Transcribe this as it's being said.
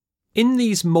In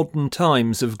these modern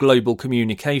times of global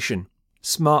communication,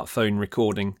 smartphone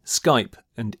recording, Skype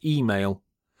and email,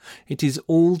 it is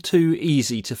all too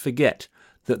easy to forget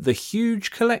that the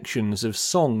huge collections of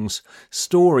songs,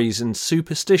 stories and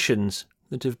superstitions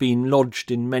that have been lodged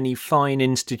in many fine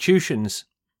institutions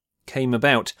came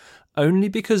about only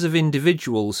because of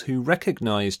individuals who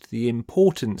recognised the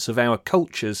importance of our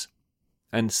cultures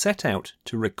and set out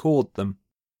to record them.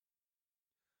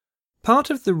 Part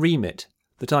of the remit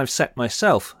that I've set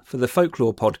myself for the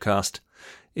Folklore podcast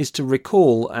is to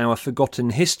recall our forgotten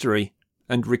history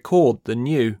and record the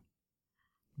new.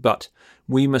 But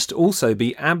we must also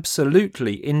be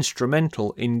absolutely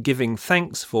instrumental in giving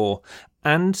thanks for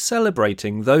and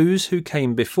celebrating those who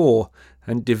came before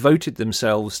and devoted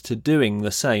themselves to doing the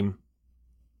same.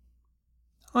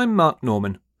 I'm Mark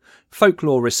Norman,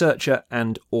 folklore researcher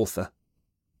and author.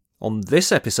 On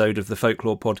this episode of the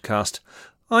Folklore podcast,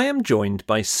 I am joined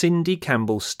by Cindy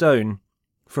Campbell-Stone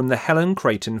from the Helen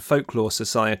CREIGHTON Folklore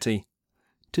Society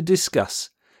to discuss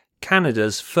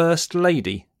Canada's First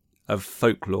Lady of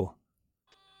Folklore.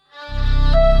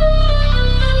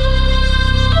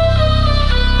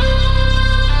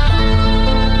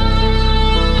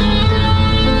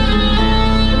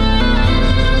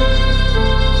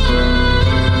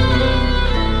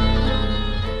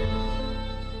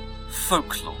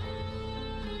 Folklore.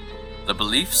 The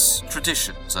beliefs,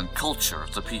 traditions and culture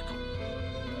of the people.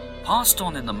 Passed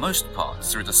on in the most part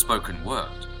through the spoken word,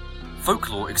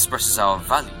 folklore expresses our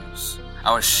values,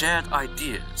 our shared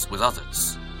ideas with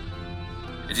others.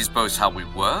 It is both how we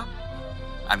were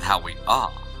and how we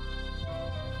are.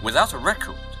 Without a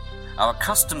record, our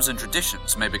customs and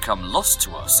traditions may become lost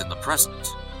to us in the present,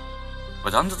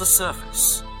 but under the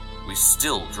surface, we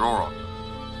still draw on them.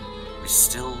 We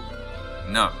still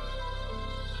know.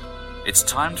 It's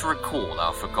time to recall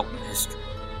our forgotten history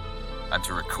and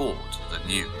to record the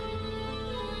new.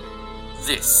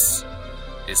 This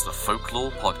is the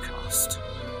Folklore Podcast.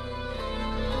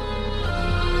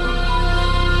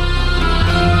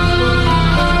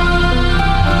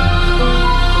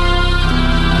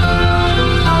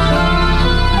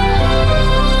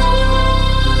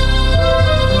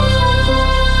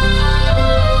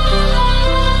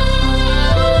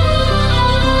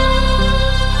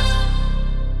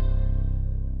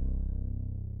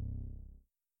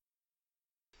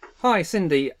 Hi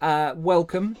Cindy,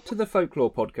 welcome to the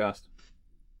Folklore Podcast.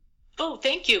 Oh,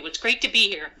 thank you. It's great to be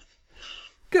here.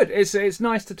 Good, it's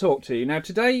nice to talk to you. Now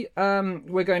today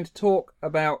we're going to talk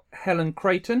about Helen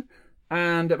CREIGHTON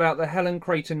and about the Helen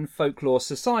CREIGHTON Folklore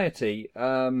Society.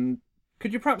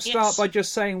 Could you perhaps start by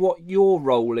just saying what your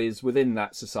role is within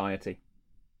that society?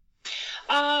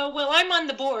 Well, I'm on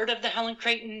the board of the Helen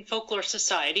CREIGHTON Folklore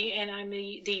Society, and I'm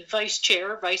the vice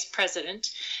chair, vice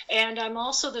president, and I'm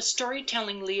also the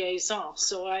storytelling liaison.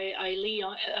 So I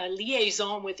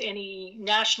liaison with any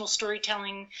national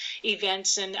storytelling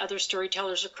events and other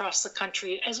storytellers across the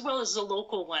country, as well as the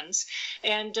local ones.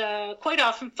 And quite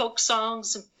often folk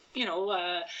songs,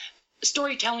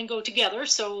 storytelling go together,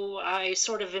 so I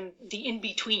sort of am the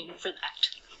in-between for that.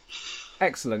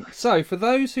 Excellent. So, for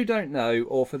those who don't know,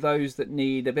 or for those that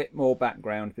need a bit more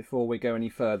background before we go any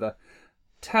further,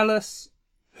 tell us,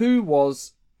 who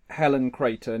was Helen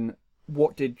CREIGHTON?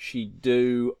 What did she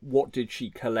do? What did she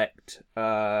collect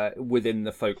within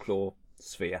the folklore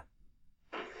sphere?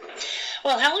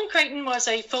 Well, Helen CREIGHTON was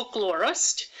a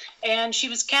folklorist, and she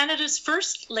was Canada's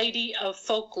first lady of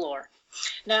folklore.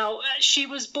 Now, she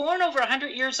was born over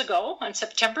 100 years ago on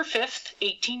September 5th,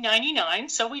 1899,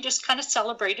 so we just kind of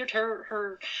celebrated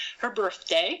her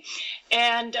birthday.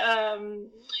 And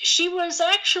she was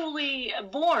actually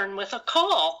born with a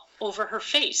caul over her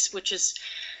face, which is,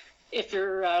 if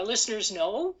your listeners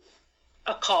know,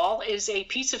 a caul is a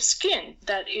piece of skin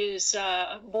that is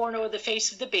born over the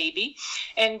face of the baby.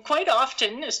 And quite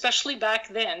often, especially back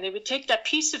then, they would take that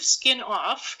piece of skin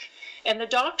off, and the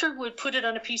doctor would put it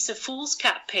on a piece of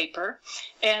foolscap paper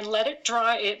and let it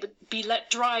dry. It would be let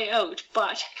dry out,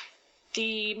 but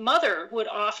the mother would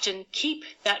often keep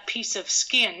that piece of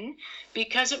skin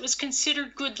because it was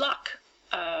considered good luck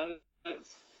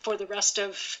for the rest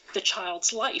of the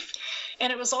child's life.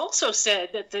 And it was also said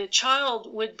that the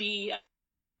child would be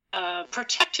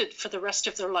protected for the rest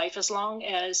of their life as long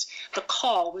as the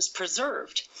caul was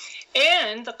preserved.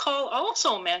 And the caul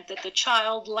also meant that the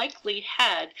child likely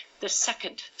had the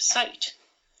second sight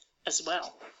as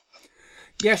well.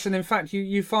 Yes, and in fact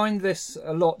you find this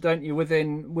a lot, don't you,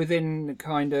 within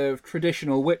kind of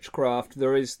traditional witchcraft.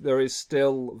 There is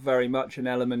still very much an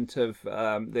element of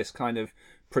this kind of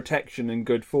protection and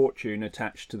good fortune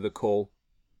attached to the caul.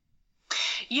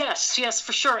 Yes,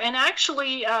 for sure. And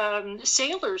actually,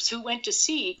 sailors who went to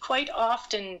sea quite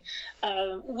often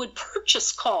would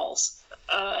purchase calls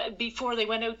before they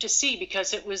went out to sea,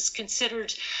 because it was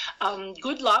considered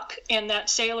good luck, and that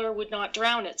sailor would not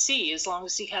drown at sea as long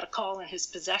as he had a call in his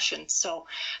possession. So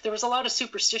there was a lot of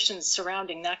superstitions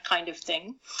surrounding that kind of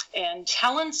thing. And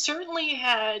Helen certainly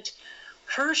had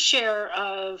her share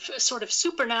of sort of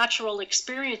supernatural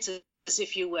experiences,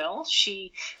 if you will.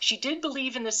 She did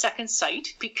believe in the second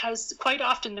sight, because quite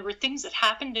often there were things that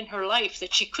happened in her life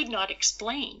that she could not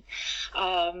explain.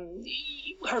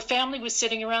 Her family was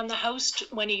sitting around the house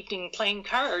one evening playing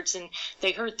cards, and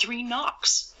they heard 3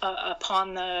 knocks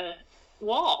upon the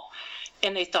wall,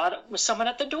 and they thought it was someone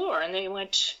at the door, and they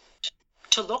went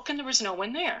to look, and there was no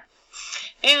one there.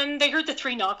 And they heard the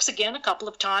 3 knocks again a couple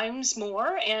of times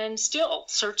more, and still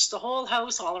searched the whole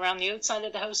house, all around the outside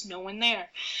of the house, no one there.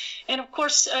 And of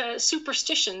course,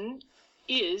 superstition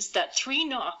is that 3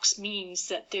 knocks means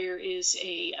that there is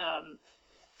a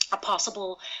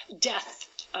possible death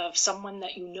of someone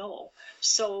that you know.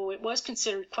 So it was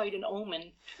considered quite an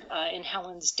omen in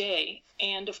Helen's day.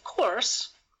 And of course,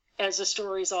 as the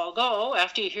stories all go,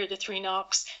 after you hear the 3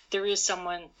 knocks, there is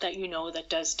someone that you know that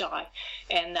does die.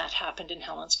 And that happened in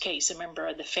Helen's case. A member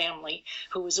of the family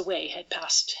who was away had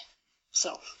passed.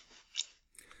 So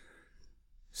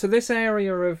this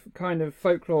area of kind of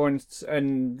folklore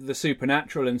and the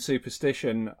supernatural and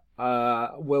superstition,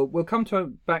 we'll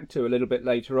come back to a little bit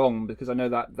later on, because I know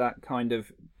that kind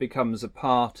of becomes a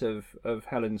part of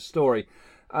Helen's story.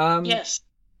 Yes.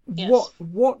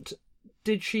 What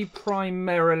did she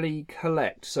primarily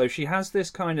collect? So she has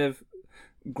this kind of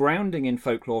grounding in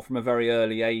folklore from a very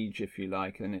early age, if you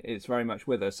like, and it's very much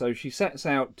with her. So she sets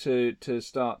out to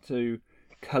start to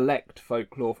collect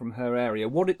folklore from her area.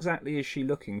 What exactly is she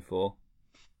looking for?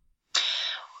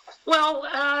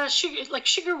 Well,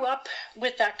 she grew up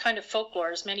with that kind of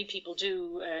folklore, as many people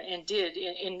do and did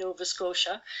in Nova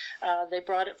Scotia. They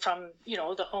brought it from,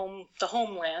 the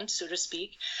homeland, so to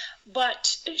speak.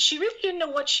 But she really didn't know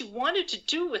what she wanted to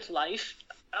do with life.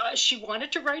 She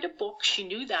wanted to write a book. She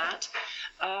knew that.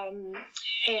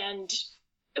 And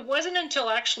it wasn't until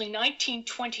actually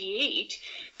 1928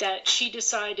 that she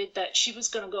decided that she was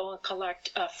going to go and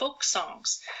collect folk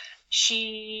songs.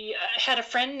 She had a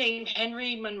friend named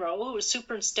Henry Monroe, who was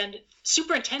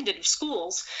superintendent of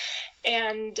schools,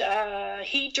 and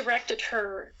he directed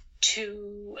her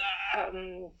to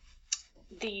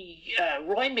the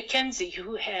Roy Mackenzie,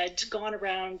 who had gone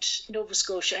around Nova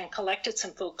Scotia and collected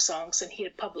some folk songs, and he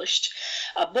had published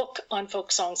a book on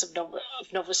folk songs of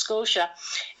Nova Scotia.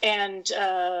 And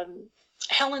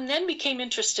Helen then became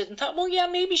interested and thought, well, yeah,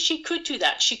 maybe she could do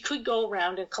that. She could go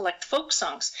around and collect folk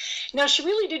songs. Now, she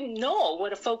really didn't know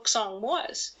what a folk song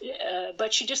was,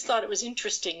 but she just thought it was an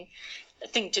interesting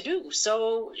thing to do.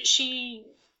 So she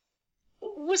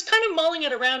was kind of mulling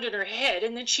it around in her head,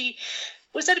 and then she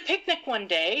was at a picnic one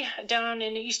day down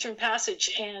in the Eastern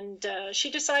Passage, and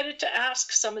she decided to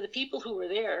ask some of the people who were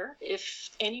there if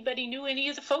anybody knew any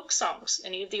of the folk songs,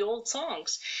 any of the old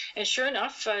songs. And sure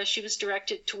enough, she was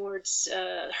directed towards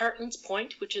Hartland's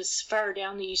Point, which is far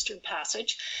down the Eastern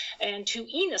Passage, and to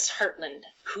Enos Hartland,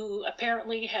 who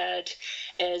apparently had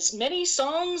as many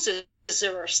songs as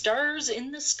there are stars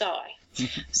in the sky.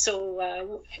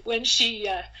 So when she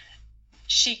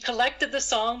collected the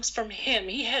songs from him.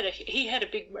 He had a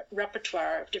big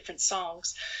repertoire of different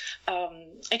songs,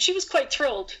 and she was quite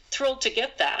thrilled to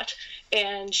get that.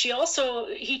 And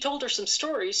he told her some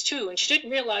stories too, and she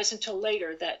didn't realize until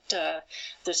later that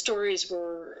the stories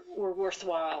were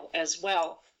worthwhile as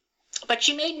well. But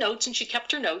she made notes, and she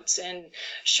kept her notes, and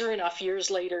sure enough, years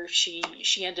later, she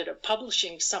ended up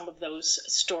publishing some of those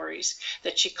stories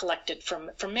that she collected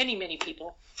from many, many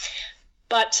people.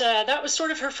 But that was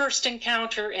sort of her first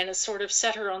encounter, and it sort of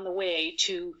set her on the way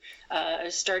to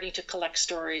starting to collect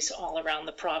stories all around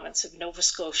the province of Nova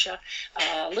Scotia,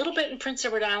 a little bit in Prince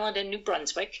Edward Island and New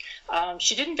Brunswick.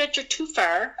 She didn't venture too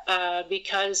far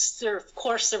because there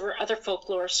were other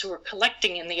folklorists who were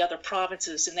collecting in the other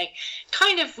provinces, and they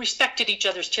kind of respected each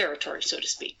other's territory, so to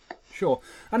speak. Sure.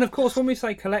 And of course, when we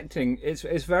say collecting, it's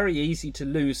very easy to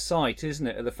lose sight, isn't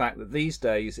it, of the fact that these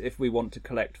days, if we want to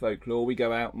collect folklore, we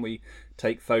go out and we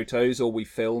take photos, or we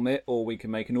film it, or we can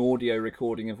make an audio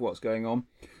recording of what's going on.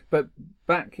 But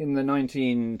back in the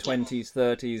 1920s,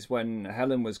 30s, when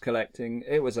Helen was collecting,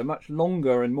 it was a much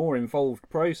longer and more involved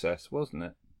process, wasn't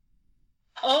it?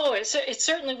 Oh, it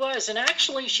certainly was. And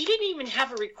actually, she didn't even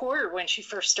have a recorder when she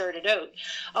first started out.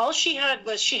 All she had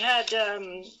was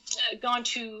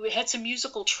had some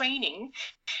musical training,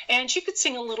 and she could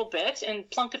sing a little bit and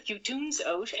plunk a few tunes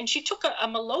out. And she took a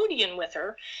melodeon with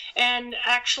her, and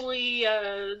actually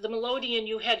the melodeon,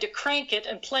 you had to crank it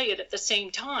and play it at the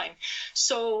same time.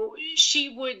 So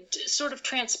she would sort of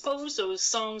transpose those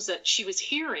songs that she was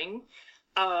hearing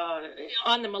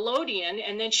on the melodeon,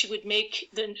 and then she would make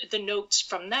the notes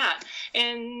from that.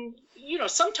 And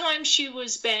sometimes she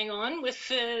was bang on with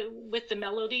the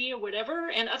melody or whatever,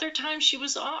 and other times she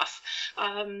was off.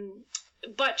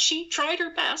 But she tried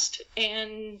her best,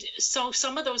 and so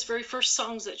some of those very first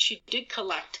songs that she did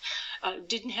collect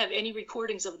didn't have any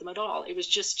recordings of them at all. It was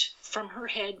just from her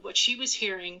head what she was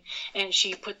hearing, and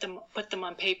she put them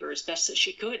on paper as best as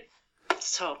she could.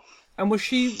 So. And was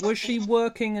she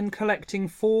working and collecting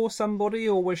for somebody,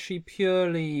 or was she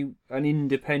purely an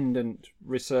independent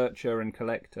researcher and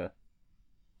collector?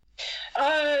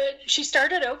 She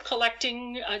started out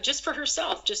collecting just for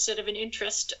herself, just out of an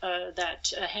interest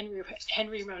that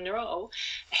Henry Monroe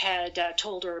had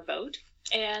told her about.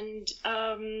 And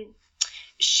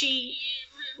she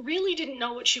really didn't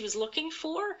know what she was looking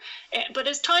for, but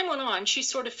as time went on, she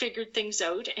sort of figured things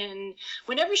out. And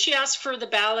whenever she asked for the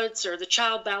ballads or the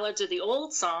child ballads or the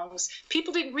old songs,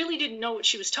 people didn't know what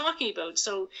she was talking about.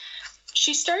 So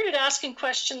she started asking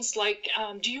questions like,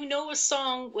 do you know a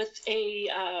song with a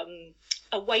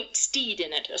white steed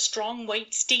in it, a strong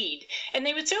white steed? And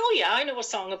they would say, oh yeah, I know a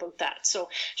song about that. So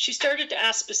she started to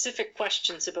ask specific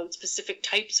questions about specific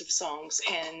types of songs,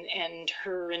 and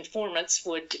her informants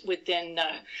would then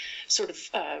sort of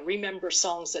remember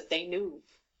songs that they knew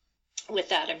with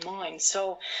that in mind.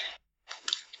 So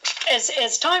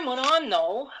as time went on,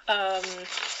 though,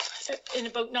 in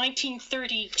about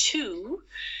 1932,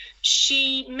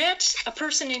 she met a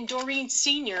person named Doreen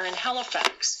Sr. in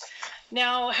Halifax.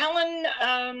 Now,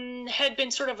 Helen had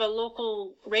been sort of a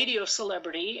local radio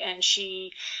celebrity, and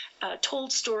she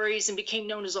told stories and became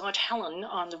known as Aunt Helen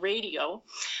on the radio.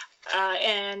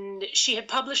 And she had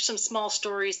published some small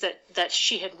stories that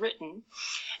she had written.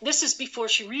 This is before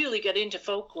she really got into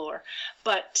folklore,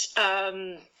 but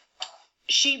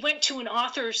she went to an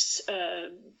author's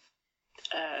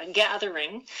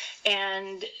gathering,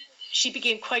 and she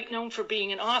became quite known for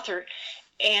being an author.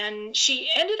 And she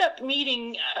ended up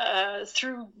meeting,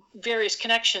 through various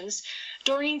connections,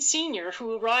 Doreen Sr.,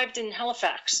 who arrived in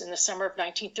Halifax in the summer of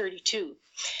 1932.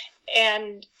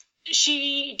 And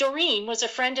Doreen was a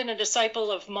friend and a disciple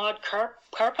of Maud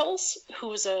Carpels, who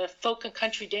was a folk and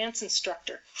country dance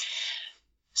instructor.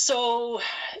 So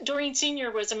Doreen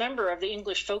Sr. was a member of the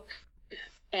English Folk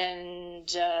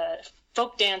Dance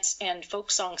and Folk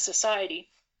Song Society.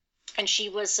 And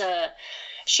she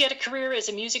had a career as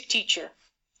a music teacher.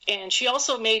 And she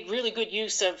also made really good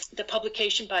use of the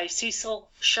publication by Cecil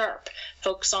Sharp,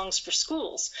 Folk Songs for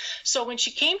Schools. So when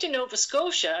she came to Nova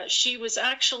Scotia, she was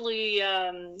actually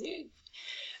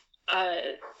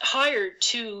hired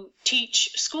to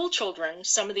teach school children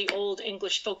some of the old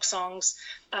English folk songs,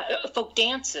 folk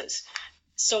dances.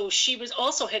 So she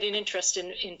also had an interest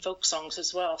in folk songs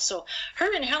as well. So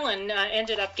her and Helen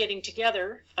ended up getting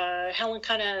together. Helen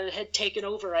kind of had taken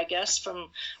over, I guess, from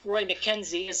Roy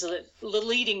Mackenzie as the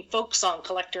leading folk song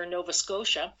collector in Nova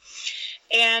Scotia.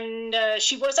 And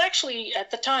she was actually,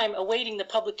 at the time, awaiting the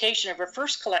publication of her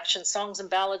first collection, Songs and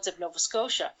Ballads of Nova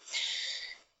Scotia.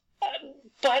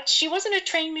 But she wasn't a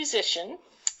trained musician.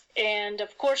 And,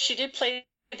 of course, she did play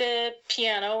the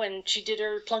piano, and she did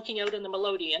her plunking out on the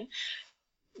melodeon.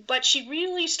 But she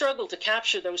really struggled to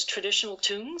capture those traditional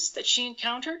tunes that she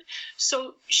encountered.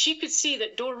 So she could see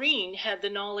that Doreen had the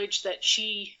knowledge that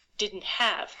she didn't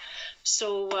have.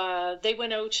 So they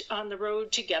went out on the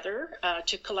road together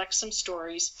to collect some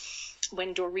stories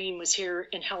when Doreen was here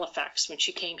in Halifax, when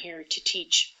she came here to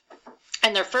teach.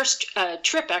 And their first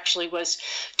trip actually was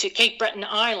to Cape Breton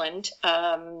Island.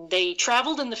 They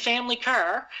traveled in the family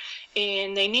car,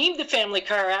 and they named the family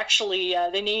car, actually,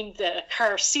 they named the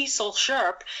car Cecil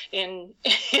Sharp in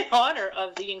honor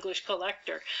of the English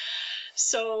collector.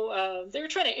 So they were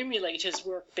trying to emulate his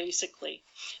work, basically.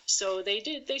 So they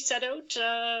set out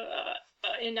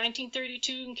in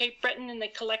 1932 in Cape Breton, and they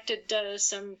collected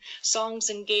some songs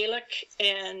in Gaelic,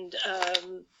 and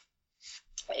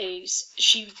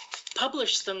she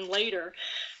published them later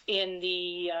in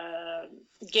the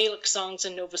Gaelic Songs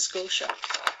in Nova Scotia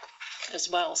as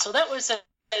well. So that was a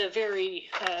very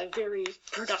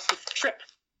productive trip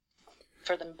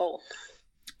for them both.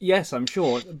 Yes, I'm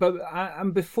sure. But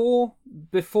and before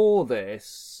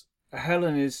this,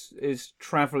 Helen is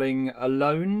travelling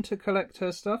alone to collect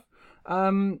her stuff.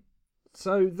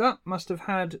 So that must have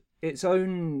had its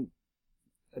own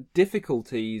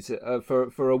difficulties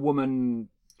for a woman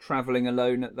travelling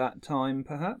alone at that time,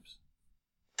 perhaps?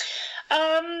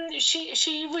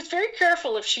 She was very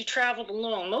careful if she traveled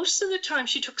alone. Most of the time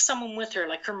she took someone with her,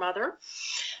 like her mother.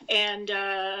 And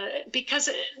because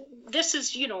this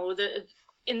is,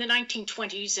 in the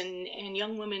 1920s, and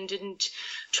young women didn't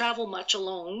travel much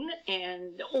alone,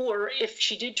 or if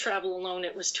she did travel alone,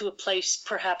 it was to a place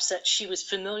perhaps that she was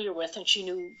familiar with and she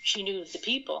knew the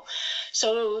people.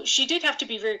 So she did have to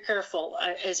be very careful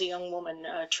as a young woman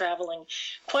traveling.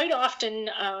 Quite often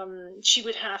she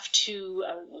would have to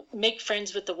make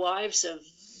friends with the wives of,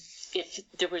 if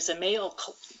there was a male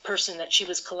person that she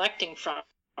was collecting from,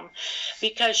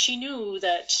 because she knew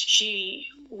that she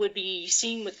would be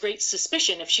seen with great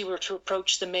suspicion if she were to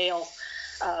approach the male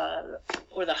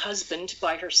or the husband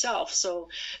by herself. So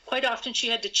quite often she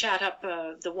had to chat up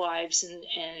the wives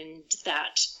and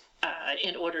that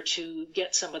in order to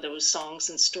get some of those songs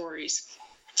and stories.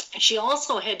 She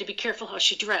also had to be careful how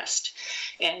she dressed,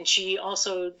 and she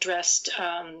also dressed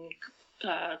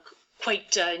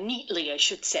quite neatly, I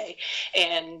should say,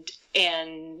 and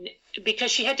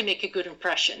because she had to make a good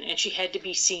impression, and she had to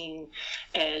be seen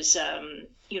as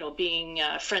being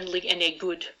friendly and a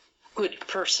good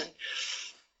person.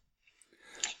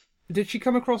 Did she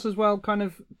come across as well kind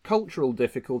of cultural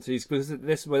difficulties?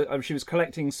 Because she was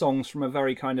collecting songs from a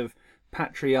very kind of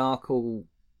patriarchal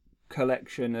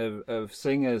collection of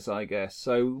singers, I guess.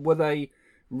 So were they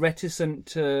reticent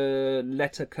to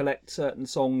let her collect certain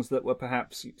songs that were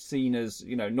perhaps seen as,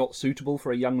 not suitable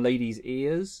for a young lady's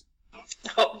ears?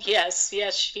 Oh, yes,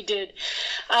 she did.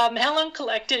 Helen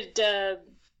collected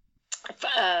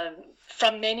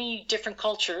from many different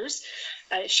cultures.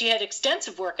 She had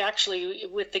extensive work, actually,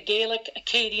 with the Gaelic,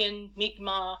 Acadian,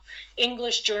 Mi'kmaq,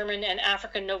 English, German, and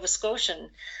African Nova Scotian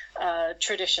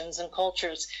traditions and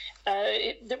cultures.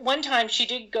 One time she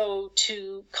did go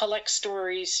to collect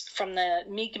stories from the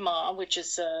Mi'kmaq, which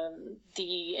is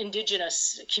the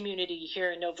indigenous community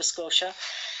here in Nova Scotia.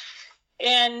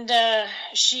 And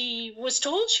she was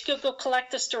told she could go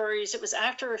collect the stories. It was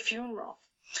after a funeral.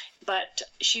 But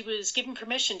she was given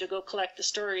permission to go collect the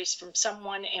stories from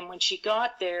someone, and when she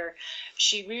got there,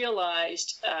 she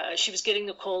realized she was getting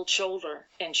the cold shoulder,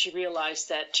 and she realized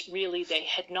that really they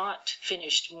had not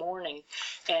finished mourning,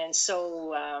 and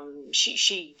so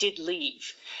she did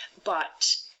leave.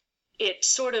 But it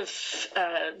sort of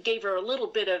gave her a little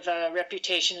bit of a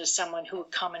reputation as someone who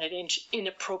would come at an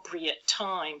inappropriate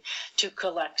time to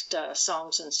collect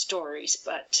songs and stories.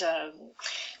 But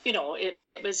it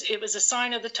was a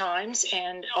sign of the times,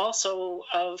 and also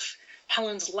of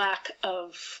Helen's lack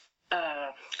of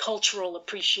cultural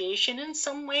appreciation in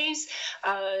some ways.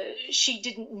 She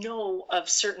didn't know of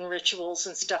certain rituals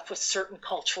and stuff with certain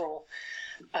cultural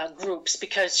groups,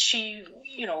 because she,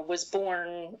 was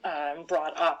born and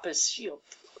brought up as,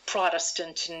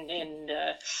 Protestant and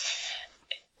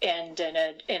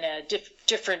in a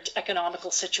different economical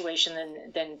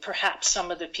situation than perhaps some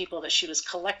of the people that she was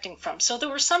collecting from. So there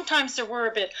were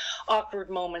a bit awkward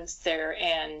moments there,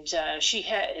 and she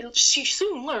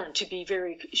soon learned to be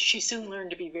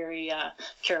very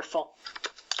careful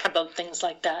about things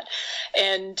like that.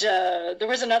 And there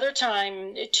was another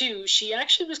time too, she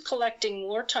actually was collecting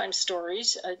wartime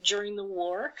stories during the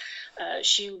war.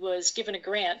 She was given a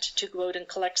grant to go out and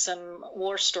collect some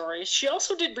war stories. She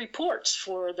also did reports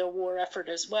for the war effort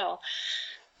as well.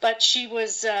 But she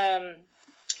was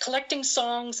collecting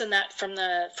songs and that from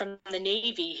the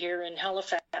Navy here in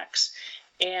Halifax.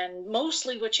 And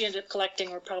mostly what she ended up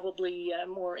collecting were probably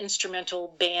more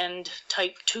instrumental band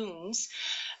type tunes.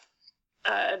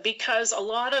 Because a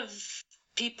lot of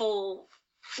people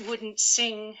wouldn't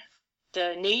sing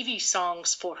the Navy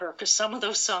songs for her, because some of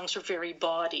those songs were very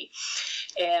bawdy,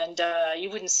 and you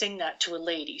wouldn't sing that to a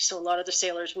lady. So a lot of the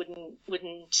sailors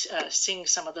wouldn't sing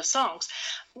some of the songs,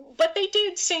 but they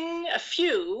did sing a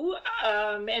few,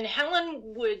 and Helen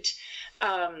would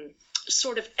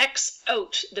sort of X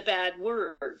out the bad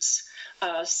words.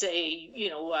 Say,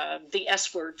 the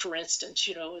S word, for instance,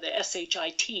 the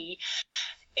SHIT.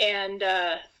 And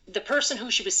the person who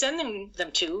she was sending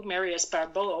them to, Marius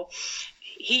Barbeau,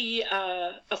 he,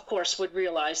 of course, would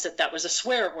realize that was a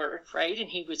swear word, right? And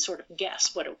he would sort of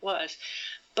guess what it was.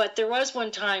 But there was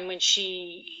one time when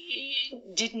she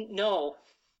didn't know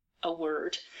a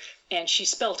word, and she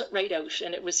spelt it right out,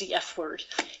 and it was the F word.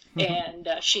 And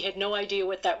she had no idea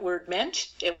what that word meant.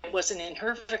 It wasn't in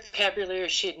her vocabulary.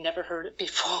 She had never heard it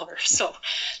before. So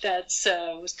that's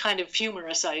was kind of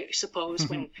humorous, I suppose,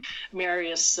 when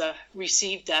Marius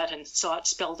received that and saw it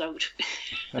spelled out.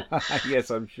 Yes,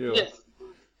 I'm sure. Yeah.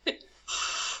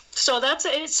 So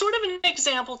it's sort of an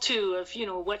example, too, of,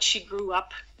 what she grew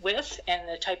up with and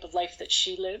the type of life that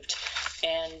she lived.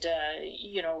 and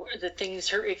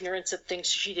her ignorance of things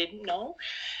she didn't know.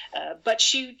 But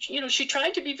she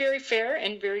tried to be very fair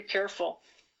and very careful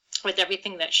with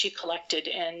everything that she collected,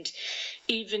 and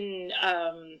even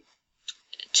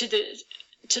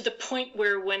to the point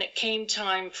where when it came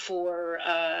time for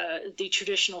the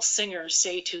traditional singers,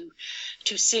 say to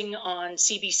sing on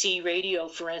CBC radio,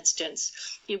 for instance,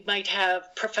 you might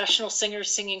have professional singers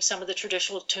singing some of the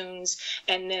traditional tunes,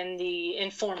 and then the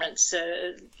informants,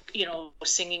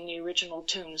 singing the original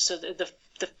tunes. So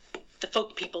the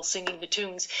folk people singing the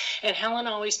tunes. And Helen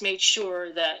always made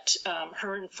sure that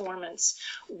her informants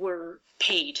were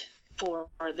paid for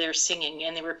their singing,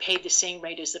 and they were paid the same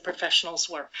rate as the professionals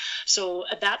were. So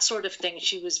that sort of thing,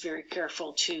 she was very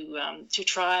careful to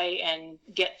try and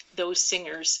get those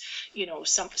singers,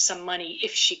 some money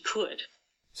if she could.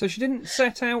 So she didn't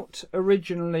set out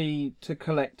originally to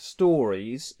collect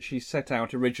stories. She set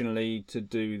out originally to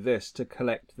do this, to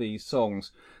collect these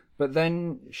songs. But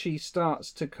then she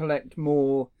starts to collect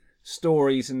more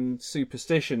stories and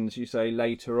superstitions, you say,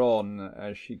 later on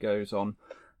as she goes on.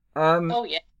 Oh,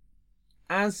 yeah.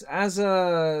 As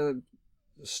a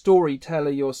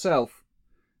storyteller yourself,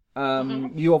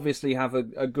 you obviously have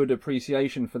a good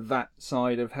appreciation for that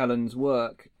side of Helen's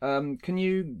work. Can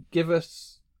you give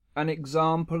us an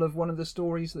example of one of the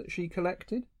stories that she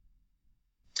collected?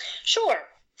 Sure.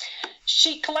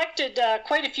 She collected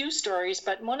quite a few stories,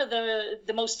 but one of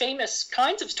the most famous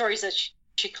kinds of stories that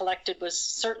she collected was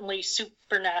certainly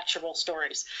supernatural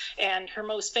stories. And her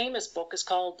most famous book is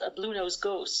called Blue-Nosed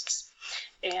Ghosts.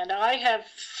 And I have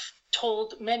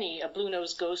told many a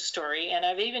Blue-Nosed Ghost story, and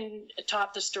I've even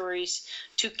taught the stories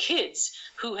to kids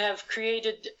who have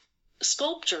created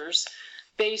sculptures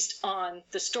based on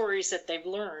the stories that they've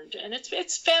learned. And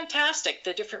it's fantastic,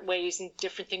 the different ways and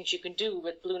different things you can do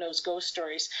with Blue-Nosed Ghost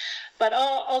stories. But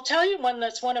I'll tell you one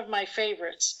that's one of my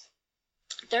favorites.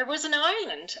 There was an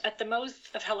island at the mouth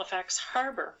of Halifax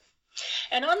Harbor,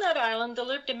 and on that island there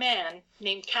lived a man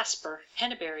named Caspar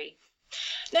Henneberry.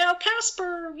 Now,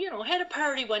 Caspar, had a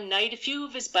party one night, a few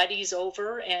of his buddies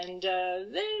over, and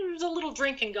there was a little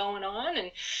drinking going on,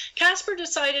 and Caspar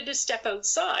decided to step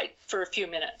outside for a few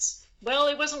minutes. Well,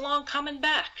 he wasn't long coming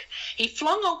back. He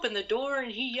flung open the door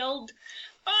and he yelled,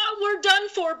 "We're done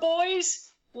for,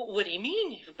 boys." "What do you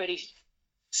mean?" Everybody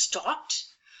stopped.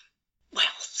 "Well,"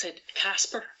 said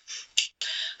Caspar,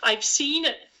 "I've seen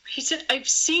it." He said, "I've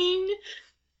seen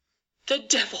the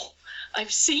devil.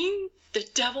 I've seen the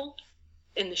devil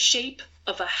in the shape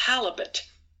of a halibut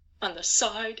on the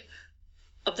side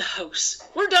of the house.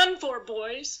 We're done for,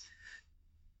 boys."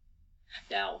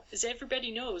 Now, as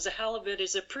everybody knows, a halibut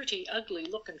is a pretty ugly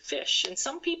looking fish, and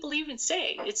some people even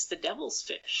say it's the devil's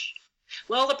fish.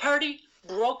 Well, the party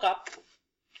broke up,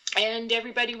 and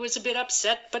everybody was a bit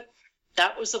upset, but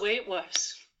that was the way it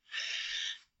was.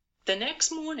 The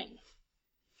next morning,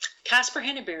 Caspar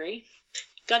Henneberry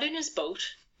got in his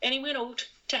boat, and he went out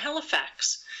to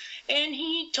Halifax. And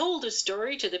he told his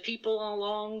story to the people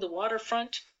along the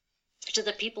waterfront, to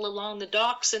the people along the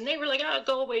docks, and they were like,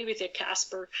 "Go away with you,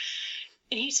 Caspar."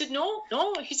 And he said, no,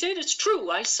 he said, "It's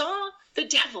true. I saw the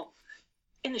devil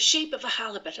in the shape of a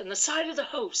halibut on the side of the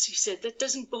house." He said, "That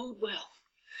doesn't bode well."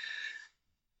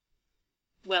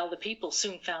 Well, the people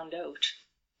soon found out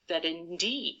that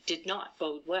indeed did not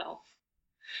bode well.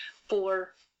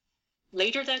 For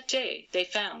later that day, they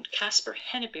found Caspar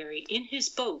Henneberry in his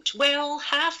boat, well,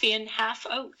 half in, half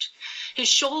out. His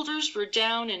shoulders were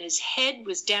down and his head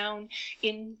was down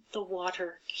in the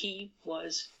water. He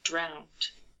was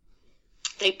drowned.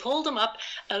 They pulled him up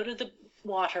out of the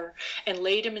water and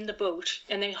laid him in the boat,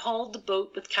 and they hauled the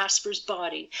boat with Caspar's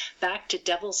body back to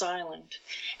Devil's Island.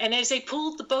 And as they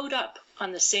pulled the boat up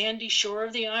on the sandy shore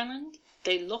of the island,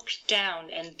 they looked down,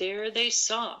 and there they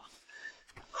saw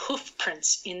hoof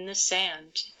prints in the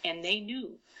sand, and they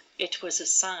knew it was a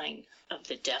sign of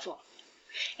the devil.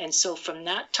 And so from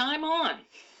that time on,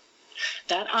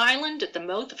 that island at the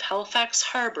mouth of Halifax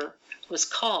Harbor was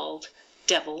called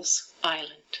Devil's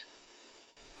Island.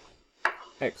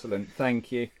 Excellent,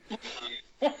 thank you.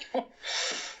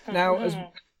 Now,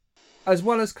 as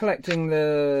well as collecting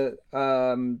the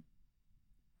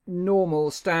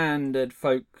normal standard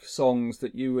folk songs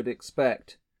that you would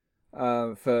expect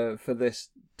for this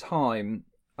time,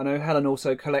 I know Helen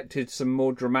also collected some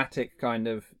more dramatic kind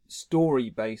of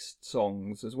story-based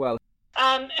songs as well.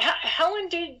 Helen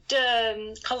did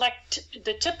collect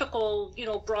the typical,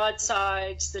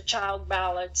 broadsides, the child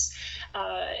ballads,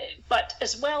 but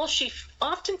as well she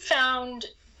often found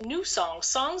new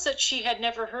songs that she had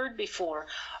never heard before,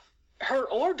 her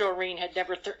or Doreen had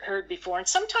never heard before. And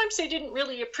sometimes they didn't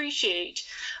really appreciate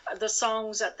the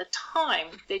songs at the time.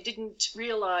 They didn't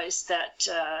realize that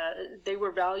they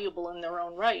were valuable in their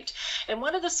own right. And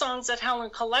one of the songs that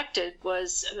Helen collected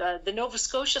was the Nova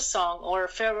Scotia song, or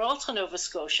Farewell to Nova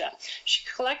Scotia. She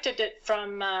collected it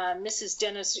from Mrs.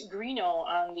 Dennis Greenough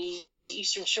on the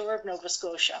eastern shore of Nova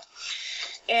Scotia.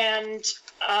 And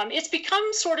it's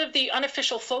become sort of the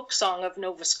unofficial folk song of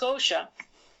Nova Scotia.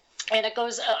 And it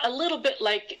goes a little bit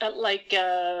like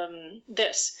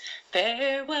this.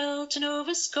 Farewell to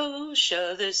Nova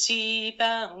Scotia, the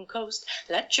sea-bound coast.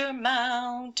 Let your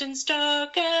mountains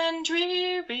dark and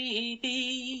dreary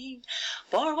be.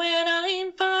 For when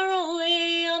I'm far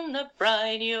away on the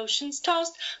briny oceans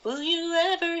tossed, will you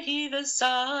ever heave a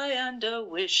sigh and a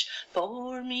wish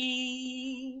for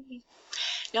me?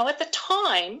 Now, at the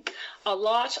time, a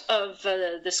lot of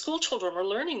the school children were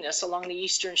learning this along the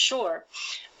eastern shore.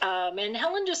 And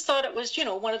Helen just thought it was,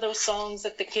 one of those songs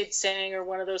that the kids sang, or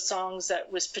one of those songs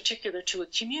that was particular to a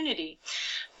community.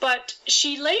 But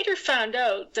she later found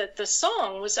out that the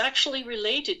song was actually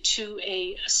related to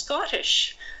a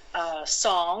Scottish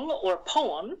song or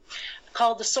poem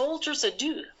called The Soldier's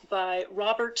Adieu by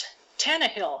Robert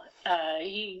Tannahill.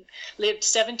 He lived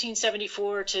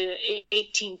 1774 to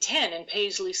 1810 in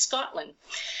Paisley, Scotland.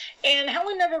 And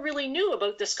Helen never really knew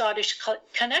about the Scottish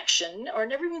connection, or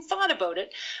never even thought about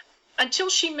it, until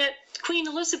she met Queen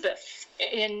Elizabeth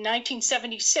in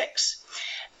 1976.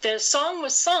 The song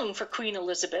was sung for Queen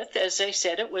Elizabeth. As I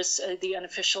said, it was the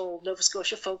unofficial Nova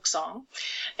Scotia folk song.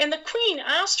 And the Queen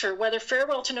asked her whether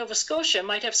Farewell to Nova Scotia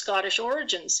might have Scottish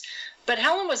origins, but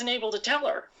Helen wasn't able to tell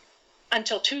her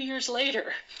until 2 years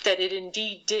later that it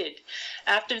indeed did.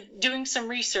 After doing some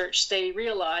research, they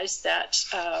realized that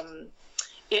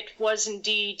it was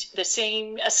indeed a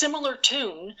similar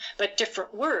tune, but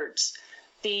different words.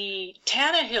 The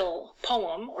Tannahill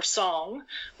poem or song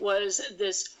was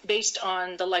based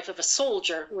on the life of a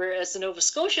soldier, whereas the Nova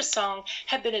Scotia song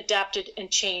had been adapted and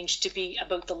changed to be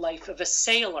about the life of a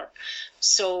sailor.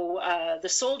 So the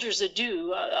Soldier's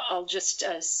Adieu, I'll just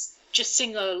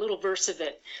sing a little verse of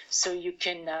it so you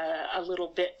can a little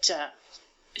bit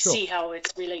see how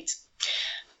it relates.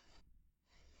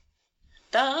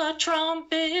 The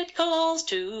trumpet calls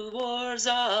to war's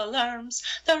alarms,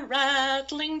 the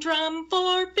rattling drum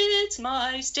forbids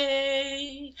my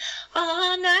stay.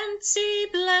 Ah, Nancy,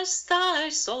 bless thy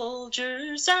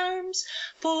soldiers' arms,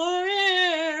 for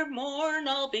ere morn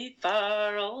I'll be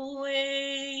far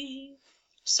away.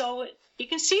 So you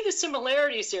can see the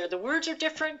similarities there. The words are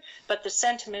different, but the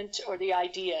sentiment or the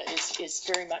idea is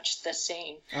very much the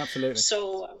same. Absolutely.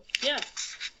 So, yeah.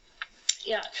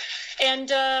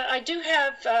 And I do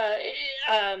have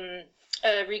a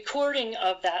recording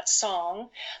of that song.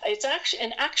 It's actually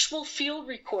an actual field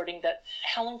recording that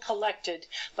Helen collected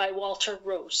by Walter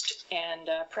Roast, and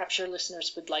perhaps your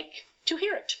listeners would like to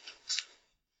hear it.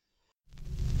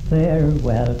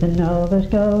 Farewell to Nova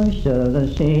Scotia, the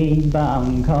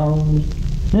sea-bound coast.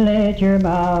 Let your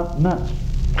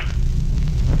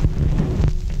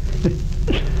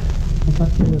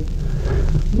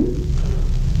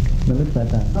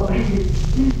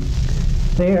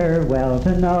Farewell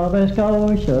to Nova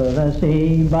Scotia, the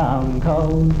sea-bound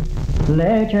coast.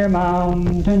 Let your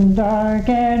mountains dark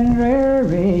and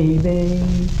dreary be.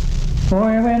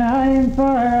 For when I'm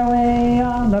far away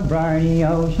on the briny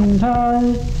ocean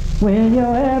tossed, will you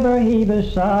ever heave a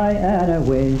sigh and a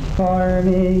wish for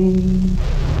me?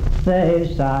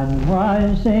 The sun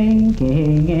was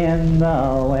sinking in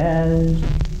the west.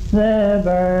 The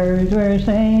birds were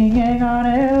singing on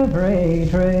every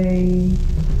tree.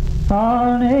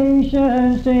 All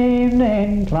nations seemed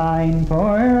inclined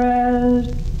for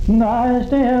rest, but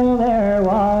still there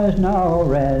was no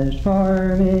rest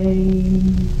for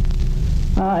me.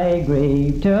 I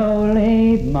grieve to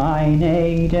leave my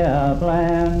native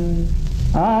land.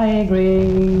 I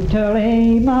grieve to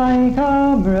leave my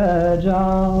comrades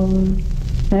all,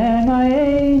 and my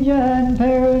aged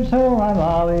parents who I've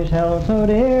always held so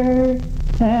dear,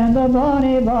 and the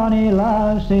bonny, bonny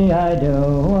lassie I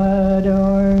do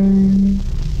adore.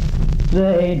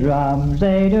 The drums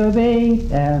they do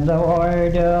beat, and the war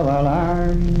do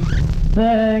alarm.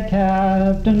 The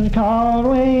captain's called,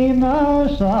 we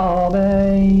must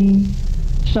obey.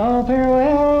 So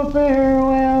farewell,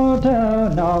 farewell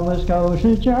to Nova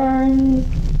Scotia's charms,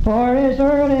 for it's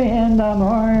early in the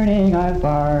morning, I'm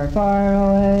far, far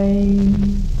away.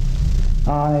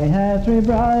 I have 3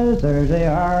 brothers, they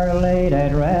are laid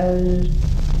at rest.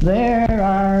 Their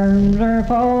arms are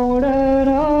folded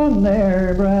on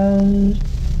their breasts.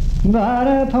 But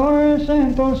a poor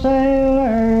simple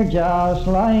sailor just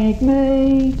like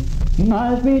me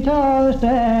must be tossed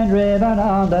and driven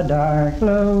on the dark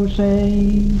blue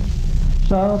sea.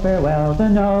 So farewell to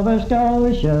Nova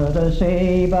Scotia, the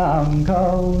sea-bound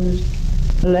coast.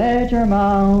 Let your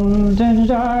mountains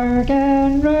dark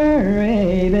and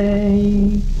dreary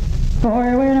be.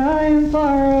 For when I am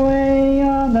far away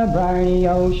on the briny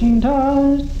ocean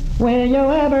tossed, will you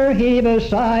ever heave a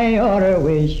sigh or a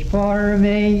wish for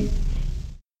me?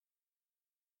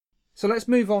 So let's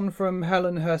move on from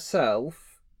Helen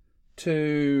herself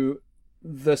to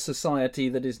the society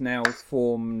that is now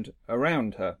formed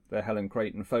around her, the Helen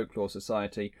Creighton Folklore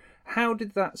Society. How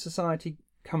did that society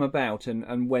come about,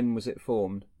 and when was it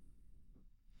formed?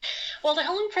 Well, the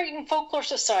Helen Creighton Folklore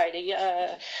Society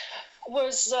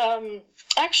was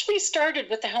actually started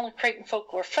with the Helen Creighton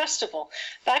Folklore Festival.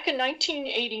 Back in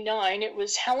 1989, it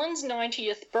was Helen's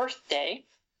 90th birthday,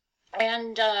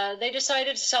 and they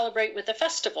decided to celebrate with a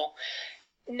festival.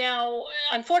 Now,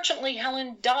 unfortunately,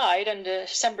 Helen died on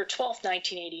December 12th,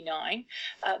 1989,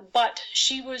 but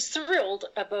she was thrilled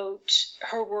about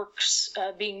her works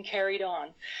being carried on.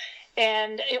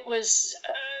 And it was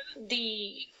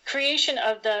the creation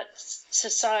of the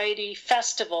society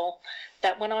festival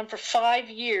that went on for 5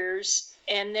 years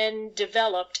and then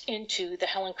developed into the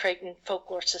Helen Creighton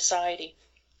Folklore Society.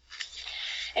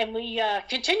 And we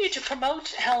continue to promote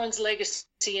Helen's legacy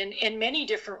in many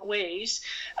different ways.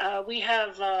 We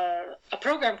have a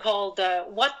program called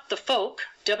What the Folk,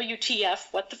 WTF,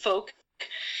 What the Folk.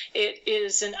 It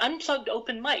is an unplugged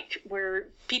open mic where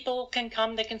people can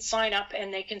come, they can sign up,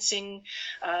 and they can sing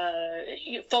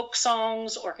folk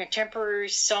songs or contemporary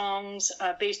songs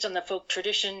based on the folk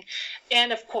tradition,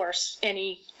 and of course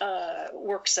any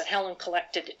works that Helen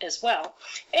collected as well,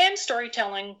 and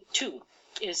storytelling too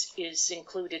is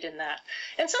included in that.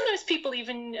 And sometimes people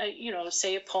even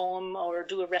say a poem or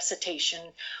do a recitation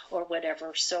or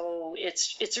whatever. So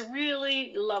it's a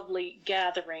really lovely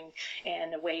gathering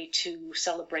and a way to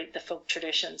celebrate the folk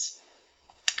traditions.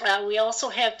 We also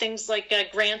have things like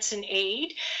grants and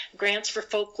aid, grants for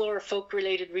folklore or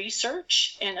folk-related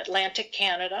research in Atlantic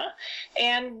Canada.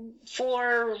 And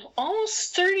for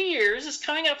almost 30 years, it's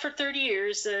coming up for 30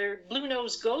 years, the Blue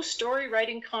Nose Ghost Story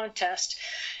Writing Contest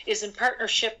is in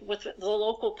partnership with the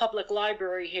local public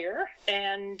library here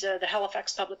and the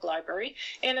Halifax Public Library.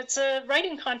 And it's a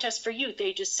writing contest for youth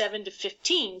ages 7 to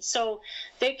 15. So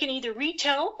they can either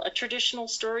retell a traditional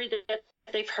story that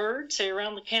they've heard, say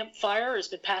around the campfire, has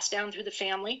been passed down through the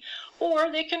family,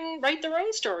 or they can write their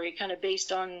own story kind of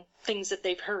based on things that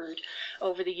they've heard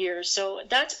over the years. So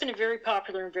that's been a very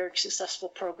popular and very successful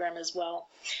program as well.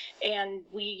 And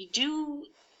we do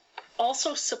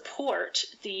also support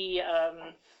the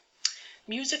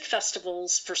music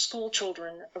festivals for school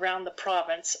children around the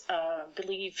province. I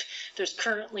believe there's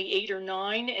currently 8 or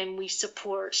 9, and we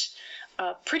support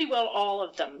pretty well all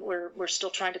of them. We're still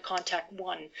trying to contact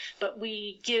one, but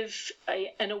we give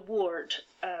an award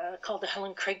called the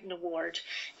Helen Creighton Award,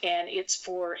 and it's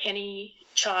for any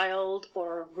child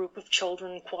or group of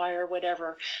children, choir,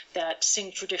 whatever, that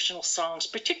sing traditional songs,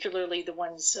 particularly the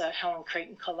ones Helen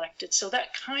Creighton collected. So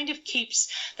that kind of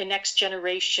keeps the next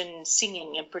generation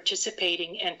singing and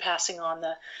participating and passing on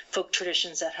the folk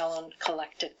traditions that Helen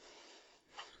collected.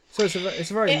 So it's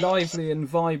a very lively and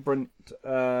vibrant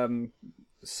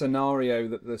scenario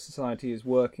that the society is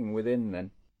working within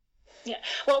then. Yeah,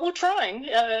 well, we're trying,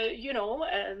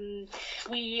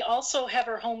 we also have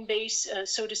our home base,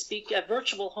 so to speak, a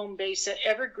virtual home base at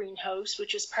Evergreen House,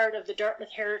 which is part of the Dartmouth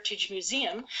Heritage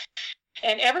Museum.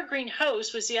 And Evergreen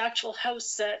House was the actual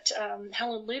house that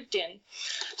Helen lived in.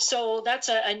 So that's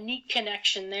a neat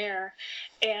connection there.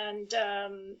 And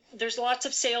there's lots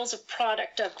of sales of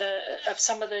product of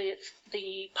some of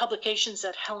the publications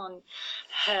that Helen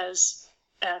has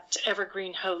at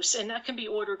Evergreen House, and that can be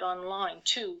ordered online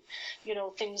too.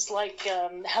 Things like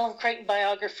Helen Creighton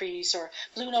biographies or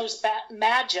Blue Nose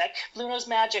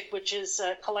Magic, which is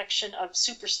a collection of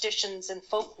superstitions and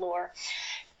folklore,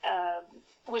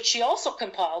 which she also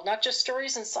compiled, not just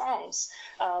stories and songs,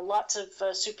 lots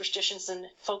of superstitions and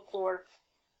folklore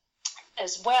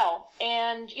as well.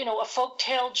 And, a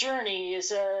folktale journey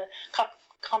is a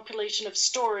compilation of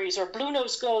stories, or Blue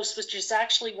Nose Ghost, which is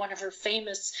actually one of her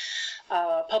famous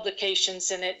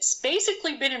publications, and it's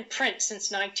basically been in print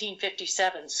since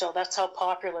 1957, so that's how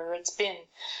popular it's been.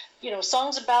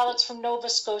 Songs and ballads from Nova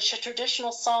Scotia,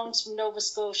 traditional songs from Nova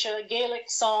Scotia, Gaelic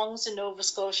songs in Nova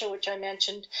Scotia, which I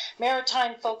mentioned,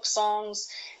 maritime folk songs,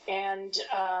 and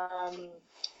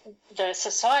the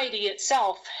society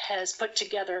itself has put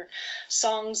together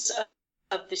songs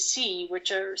of the sea,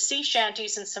 which are sea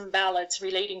shanties and some ballads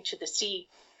relating to the sea.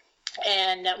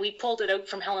 And we pulled it out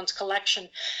from Helen's collection.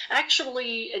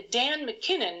 Actually, Dan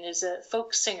McKinnon is a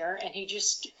folk singer, and he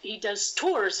does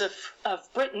tours of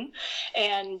Britain,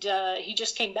 and he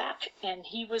just came back, and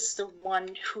he was the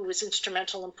one who was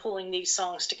instrumental in pulling these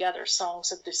songs together,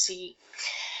 Songs of the Sea.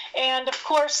 And of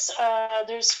course,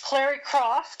 there's Clary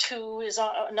Croft, who is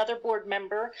another board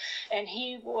member, and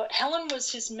Helen was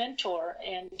his mentor,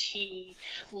 and he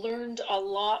learned a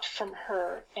lot from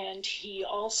her, and he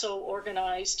also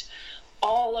organized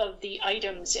all of the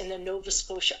items in the Nova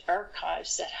Scotia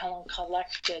archives that Helen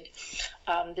collected.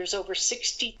 There's over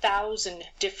 60,000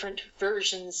 different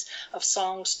versions of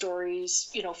song stories,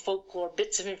 folklore,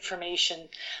 bits of information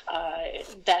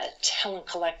that Helen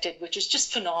collected, which is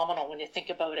just phenomenal when you think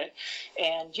about it.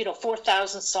 And,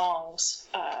 4,000 songs.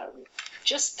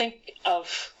 Just think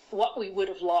of what we would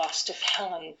have lost if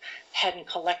Helen hadn't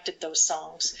collected those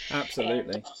songs.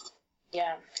 Absolutely.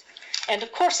 Yeah. And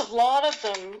of course, a lot of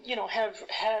them, have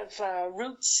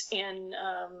roots in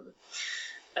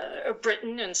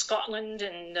Britain and Scotland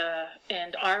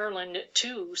and Ireland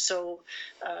too. So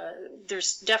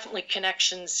there's definitely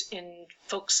connections in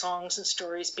folk songs and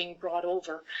stories being brought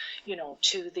over,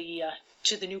 to the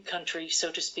new country,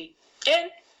 so to speak. And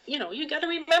you got to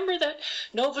remember that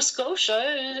Nova Scotia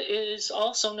is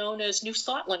also known as New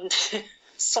Scotland.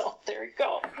 So there you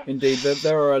go. Indeed,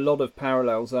 there are a lot of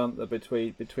parallels, aren't there,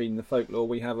 between the folklore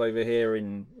we have over here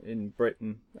in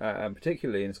Britain, and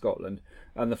particularly in Scotland,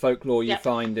 and the folklore you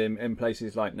find in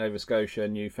places like Nova Scotia,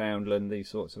 Newfoundland, these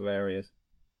sorts of areas.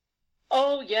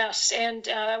 Oh, yes. And,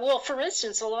 for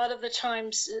instance, a lot of the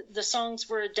times the songs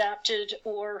were adapted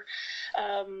or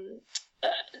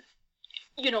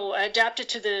adapted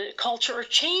to the culture or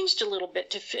changed a little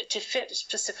bit to fit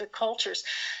specific cultures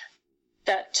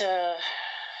that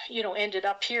ended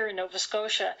up here in Nova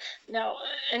Scotia. Now,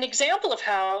 an example of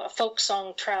how a folk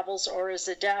song travels or is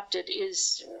adapted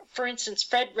is, for instance,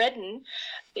 Fred Redden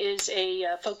is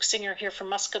a folk singer here from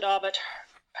Musquodoboit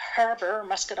Harbor,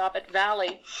 Musquodoboit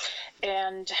Valley,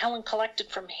 and Helen collected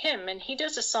from him, and he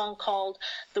does a song called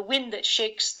The Wind That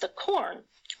Shakes the Corn,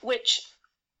 which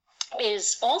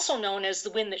is also known as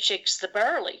The Wind That Shakes the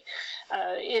Barley.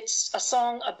 It's a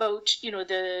song about,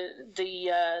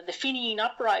 the Fenian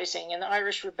uprising and the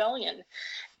Irish Rebellion.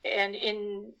 And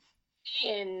in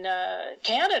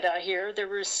Canada here, there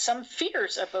was some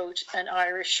fears about an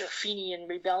Irish or Fenian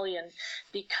rebellion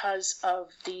because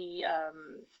of the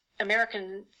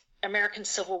American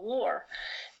Civil War.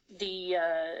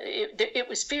 It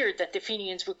was feared that the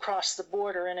Fenians would cross the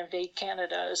border and invade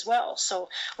Canada as well. So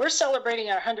we're celebrating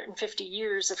our 150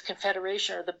 years of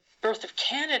Confederation, or the birth of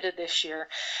Canada, this year.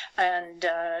 And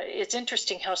it's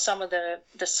interesting how some of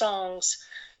the songs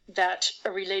that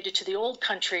are related to the old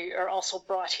country are also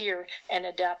brought here and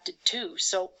adapted too.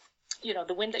 So,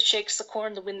 The Wind That Shakes the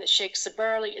Corn, The Wind That Shakes the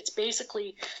Barley, it's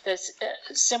basically this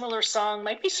similar song,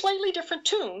 might be slightly different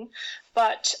tune,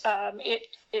 but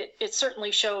it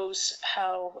certainly shows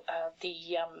how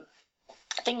the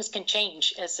things can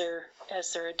change as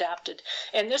they're adapted.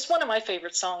 And this is one of my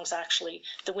favorite songs, actually,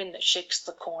 The Wind That Shakes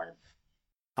the Corn.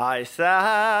 I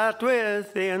sat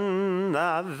within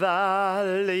the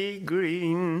valley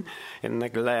green, in the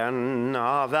glen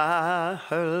of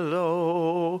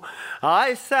Aherlow.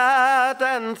 I sat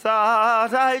and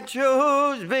thought I'd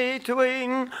choose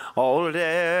between old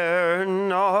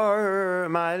Erin or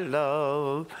my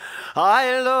love.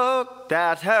 I looked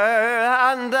at her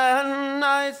and then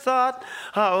I thought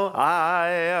how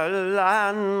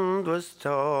Ireland was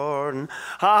torn,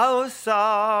 how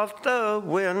soft the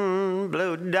wind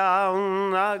blew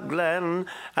down the glen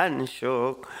and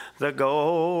shook the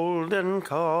golden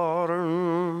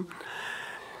corn.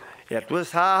 It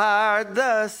was hard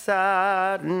the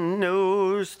sad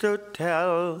news to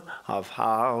tell of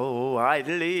how I'd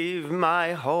leave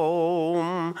my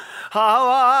home, how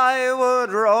I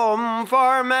would roam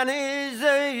for many's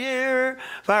a year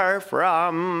far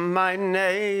from my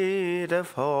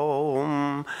native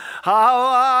home, how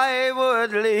I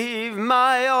would leave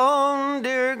my own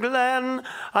dear glen,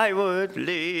 I would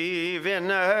leave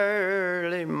in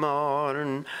early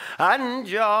morn and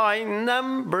join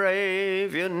them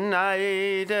brave united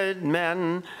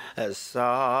men as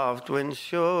soft wind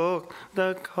shook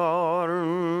the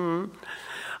corn.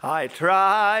 I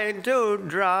tried to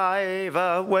drive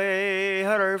away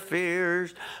her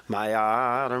fears, my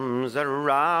arms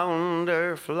around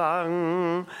her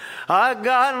flung. A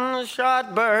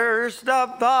gunshot burst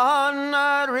upon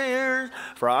our ears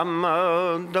from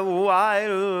out the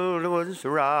wildwoods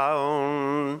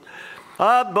round.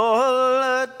 A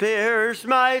bullet pierced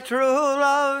my true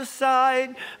love's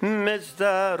side, midst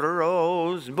the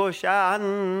rose bush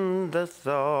and the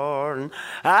thorn,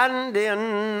 and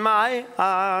in my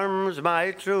arms my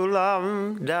true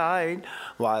love died,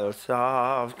 while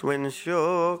soft wind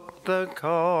shook the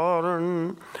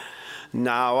corn.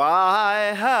 Now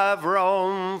I have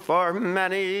roamed for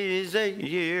many's a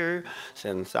year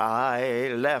since I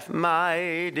left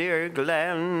my dear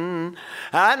glen,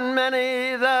 and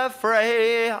many the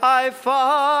fray I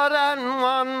fought and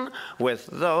won with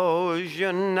those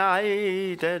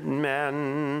united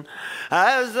men.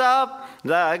 As up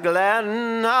the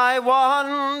glen I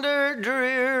wandered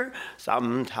drear,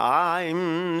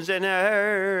 sometimes in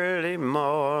early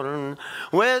morn,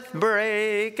 with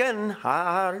breaking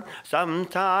heart,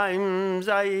 sometimes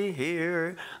I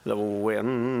hear the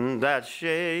wind that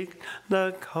shake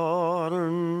the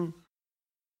corn.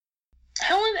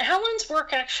 Helen's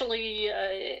work actually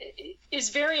is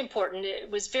very important.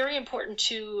 It was very important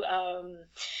to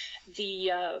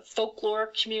the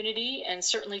folklore community and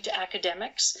certainly to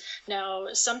academics. Now,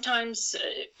 sometimes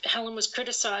Helen was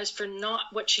criticized for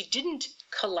what she didn't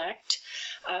collect.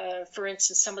 For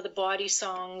instance, some of the body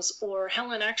songs, or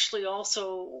Helen actually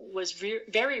also was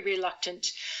very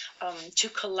reluctant to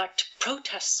collect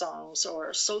protest songs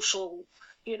or social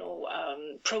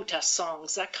protest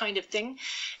songs, that kind of thing.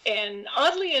 And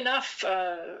oddly enough,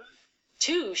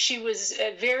 too, she was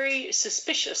very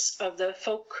suspicious of the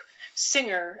folk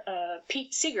singer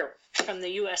Pete Seeger from the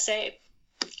USA.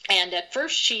 And at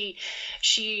first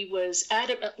she was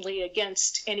adamantly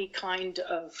against any kind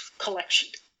of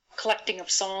collecting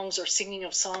of songs or singing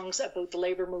of songs about the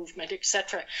labor movement,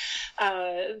 etc.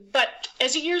 But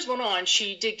as the years went on,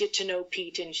 she did get to know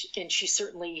Pete, and she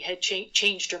certainly had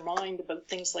changed her mind about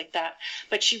things like that.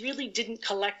 But she really didn't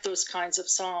collect those kinds of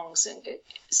songs, and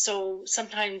so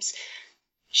sometimes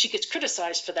she gets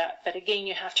criticized for that. But again,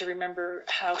 you have to remember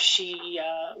how she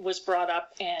was brought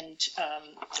up and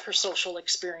her social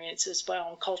experience as well,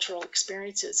 and cultural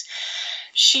experiences.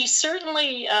 She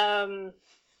certainly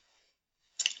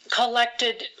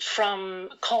collected from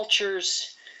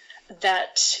cultures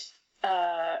that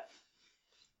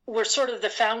were sort of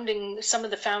some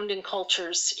of the founding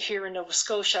cultures here in Nova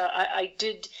Scotia. I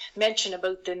did mention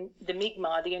about the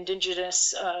Mi'kmaq, the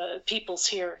indigenous peoples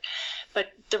here, but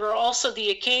there were also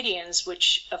the Acadians,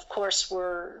 which of course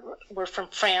were from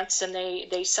France, and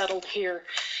they settled here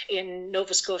in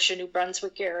Nova Scotia, New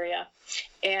Brunswick area.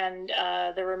 And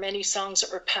there were many songs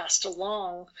that were passed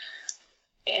along.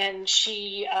 And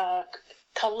she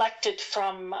collected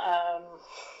from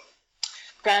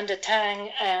Grand Etang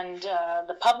and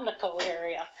the Pubnico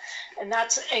area. And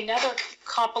that's another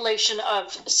compilation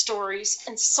of stories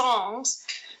and songs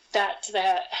that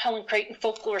the Helen Creighton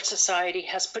Folklore Society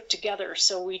has put together.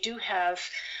 So we do have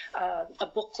a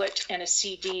booklet and a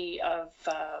CD of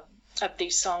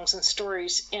these songs and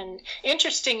stories. And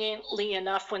interestingly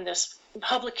enough, when this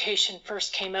publication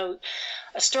first came out,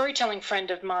 a storytelling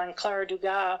friend of mine, Clara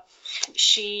Dugas,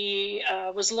 she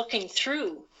was looking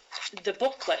through the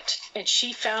booklet, and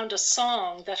she found a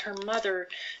song that her mother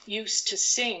used to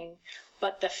sing,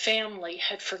 but the family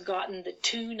had forgotten the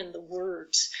tune and the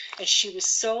words, and she was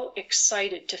so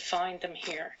excited to find them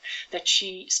here that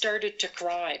she started to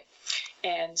cry.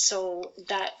 And so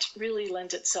that really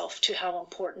lends itself to how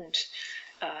important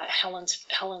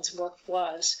Helen's work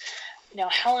was. Now,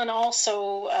 Helen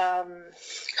also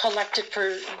collected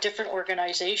for different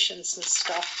organizations and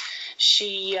stuff.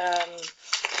 She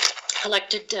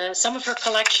collected, some of her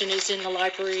collection is in the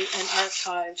Library and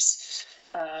Archives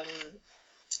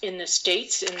in the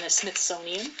States, in the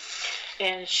Smithsonian.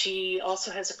 And she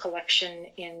also has a collection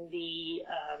in the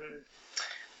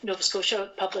Nova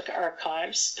Scotia Public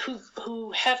Archives,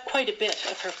 who have quite a bit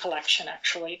of her collection,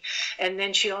 actually. And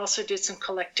then she also did some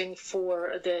collecting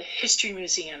for the History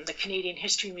Museum, the Canadian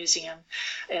History Museum.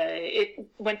 It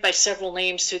went by several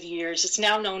names through the years. It's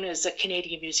now known as the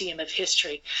Canadian Museum of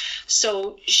History.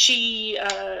 So she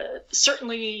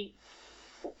certainly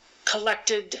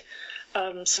collected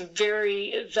some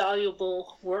very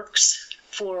valuable works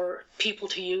for people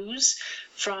to use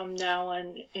from now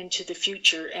on into the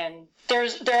future. And there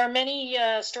are many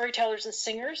storytellers and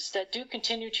singers that do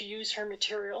continue to use her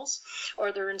materials,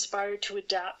 or they're inspired to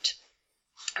adapt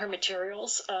her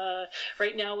materials.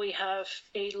 Right now we have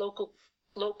a local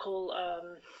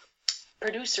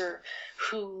producer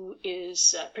who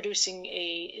is producing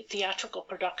a theatrical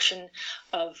production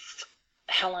of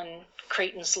Helen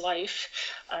Creighton's life,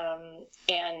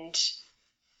 and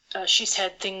She's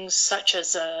had things such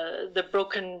as the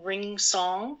Broken Ring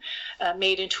song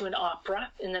made into an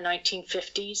opera in the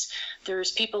 1950s.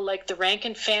 There's people like the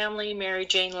Rankin family, Mary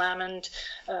Jane Lamond,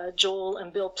 Joel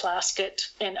and Bill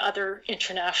Plaskett, and other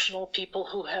international people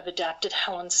who have adapted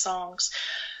Helen's songs.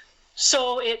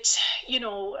 So it's,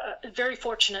 very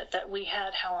fortunate that we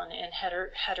had Helen and had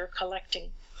her collecting.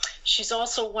 She's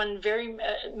also won very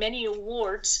many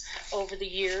awards over the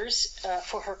years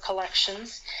for her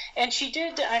collections, and she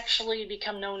did actually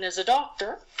become known as a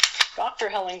doctor, Dr.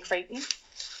 Helen Creighton,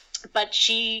 but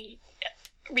she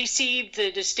received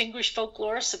the Distinguished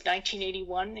Folklorist of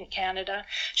 1981 in Canada.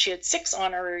 She had 6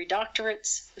 honorary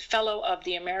doctorates, Fellow of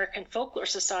the American Folklore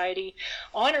Society,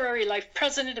 Honorary Life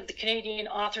President of the Canadian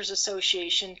Authors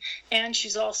Association, and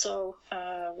she's also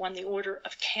won the Order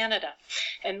of Canada.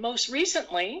 And most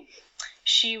recently,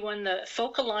 she won the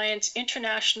Folk Alliance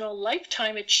International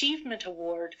Lifetime Achievement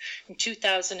Award in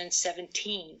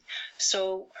 2017.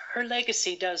 So her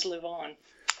legacy does live on.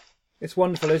 It's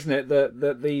wonderful, isn't it,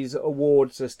 that these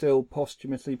awards are still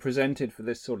posthumously presented for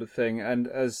this sort of thing. And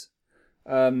as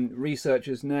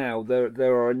researchers now,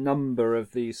 there are a number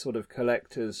of these sort of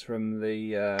collectors from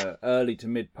the early to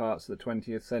mid parts of the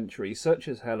 20th century, such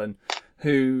as Helen,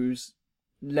 whose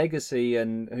legacy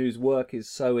and whose work is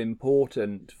so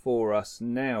important for us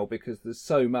now, because there's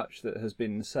so much that has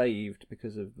been saved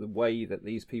because of the way that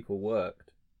these people worked.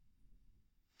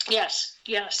 Yes.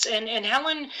 And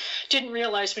Helen didn't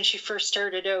realize when she first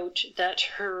started out that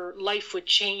her life would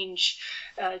change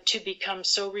to become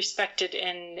so respected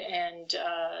and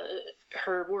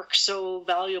her work so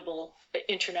valuable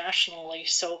internationally.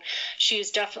 So she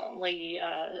is definitely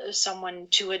someone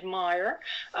to admire.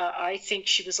 I think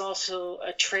she was also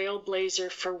a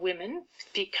trailblazer for women,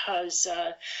 because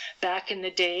back in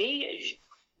the day,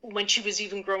 when she was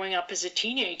even growing up as a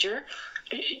teenager,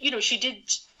 she did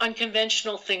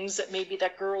unconventional things that maybe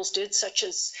that girls did, such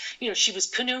as, she was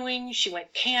canoeing, she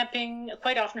went camping.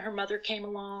 Quite often her mother came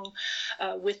along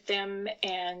with them.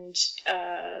 And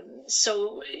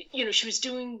so, she was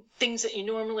doing things that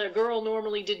a girl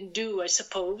normally didn't do, I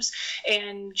suppose.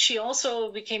 And she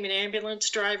also became an ambulance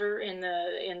driver in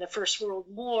the First World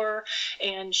War.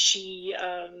 And she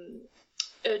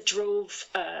drove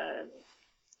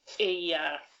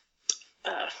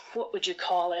what would you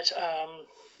call it?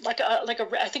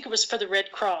 I think it was for the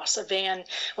Red Cross, a van,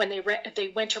 when they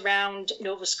went around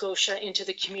Nova Scotia into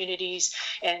the communities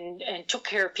and took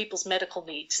care of people's medical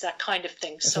needs, that kind of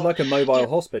thing. It's so, like a mobile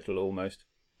hospital almost.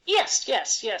 Yes.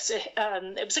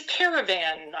 It was a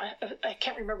caravan. I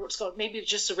can't remember what it's called. Maybe it's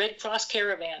just a Red Cross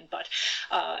caravan. But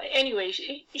anyway,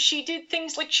 she did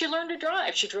things like she learned to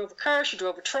drive. She drove a car, she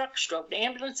drove a truck, she drove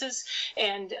ambulances.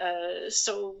 And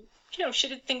so, she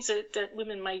did things that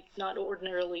women might not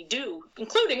ordinarily do,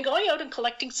 including going out and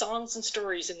collecting songs and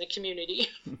stories in the community.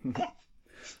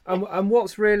 And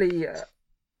what's really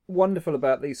wonderful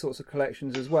about these sorts of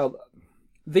collections as well,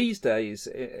 these days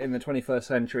in the 21st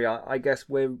century, I guess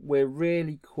we're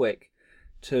really quick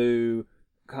to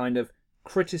kind of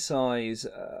criticize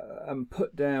and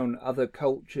put down other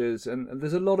cultures, and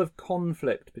there's a lot of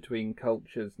conflict between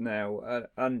cultures now,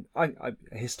 and I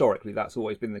historically that's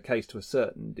always been the case to a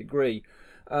certain degree,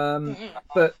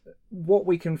 but what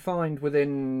we can find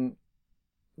within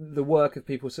the work of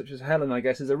people such as Helen, I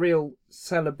guess, is a real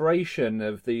celebration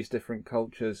of these different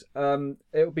cultures. It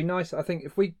would be nice, I think,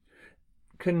 if we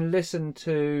can listen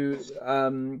to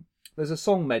there's a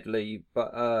song medley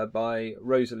by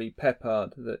Rosalie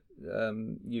Peppard that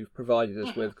you've provided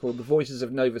us with, called The Voices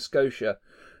of Nova Scotia.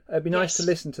 It'd be nice to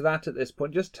listen to that at this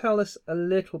point. Just tell us a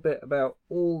little bit about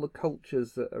all the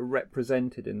cultures that are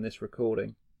represented in this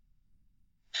recording.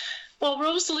 Well,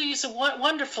 Rosalie is a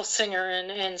wonderful singer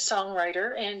and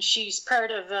songwriter, and she's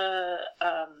part of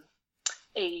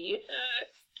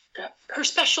her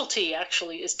specialty,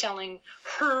 actually, is telling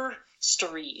her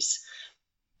stories.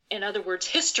 In other words,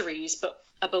 histories, but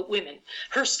about women,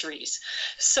 her stories.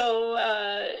 So,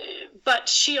 but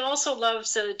she also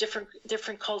loves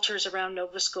different cultures around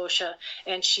Nova Scotia,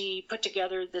 and she put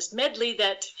together this medley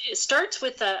that starts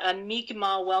with a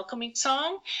Mi'kmaq welcoming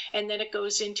song, and then it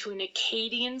goes into an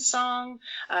Acadian song,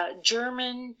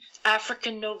 German,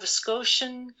 African Nova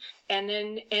Scotian, and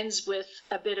then ends with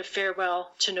a bit of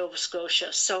farewell to Nova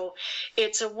Scotia. So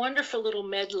it's a wonderful little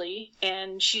medley,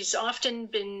 and she's often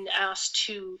been asked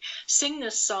to sing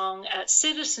this song at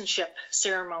citizenship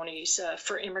ceremonies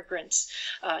for immigrants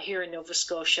here in Nova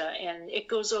Scotia, and it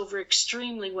goes over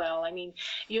extremely well. I mean,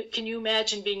 can you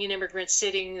imagine being an immigrant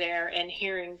sitting there and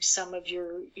hearing some of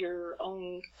your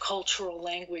own cultural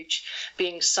language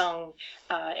being sung,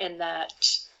 and that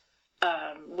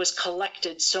was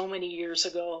collected so many years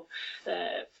ago.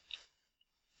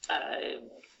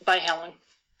 by Helen.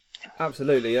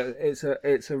 Absolutely.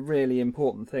 It's a really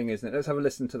important thing, isn't it? Let's have a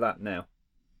listen to that now.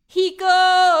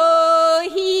 Higo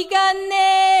higane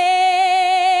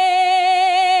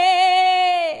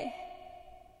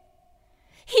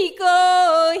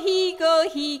Higo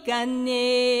higane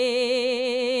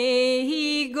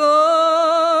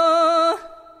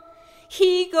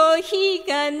Higo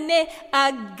higane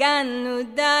aganu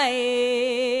dae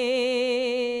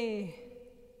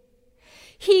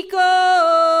Higo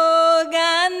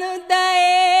ganu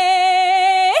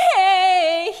dae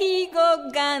Higo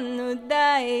ganu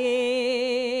dae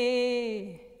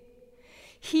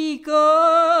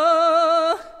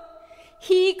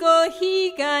Higo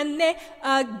higane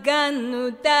aganu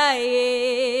dae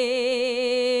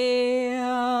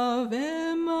Ave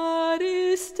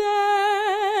Maris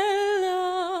Stella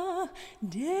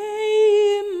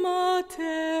Dei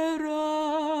Mater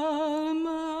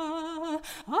Alma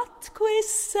atque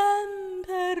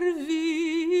semper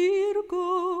Virgo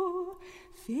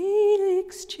Felix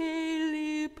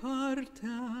celi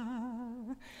parta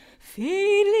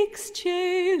Felix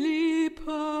celi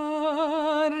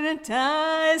parta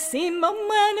Si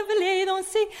maman voulait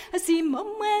danser Si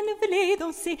maman voulait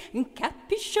danser Un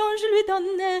capuchon je lui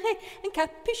donnerai Un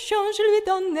capuchon je lui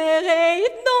donnerai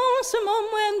Danse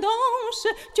maman danse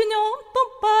Tu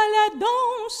n'entends pas la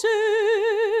danse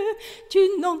Tu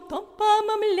n'entends pas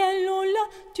maman Lola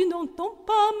Tu n'entends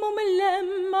pas maman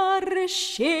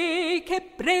marcher Que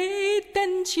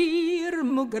preten cheer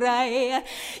mugrai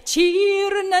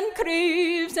Cheer nan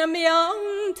cruves am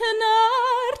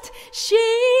jantenart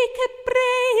Shake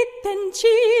preten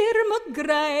cheer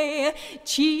mugrai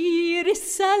Cheer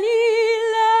salileiner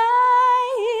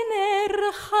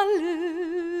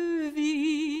halvin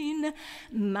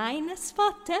Meines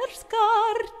Vaters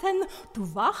Garten Du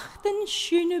wachten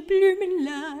schöne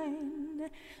Blumenlein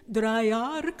 3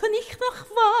 Jahre kann ich noch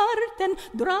warten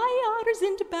 3 Jahre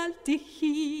sind bald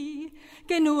hier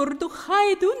Genur du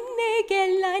Heid du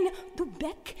Nägelein Du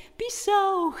Beck bis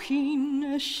auch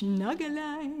in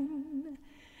Schnaggelein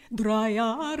 3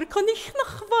 Jahre kann ich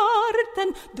noch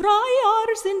warten 3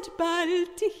 Jahre sind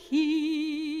bald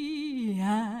hier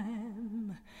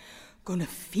I'm gonna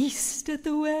feast at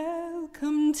the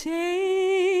welcome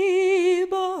table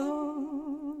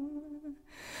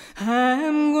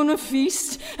I'm gonna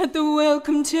feast at the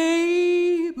welcome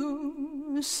table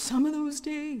some of those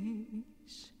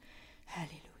days.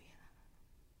 Hallelujah.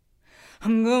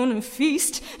 I'm gonna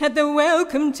feast at the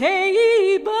welcome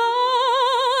table.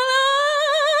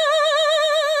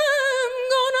 I'm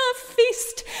gonna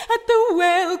feast at the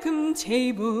welcome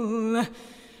table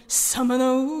some of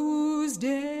those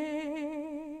days.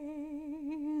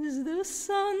 The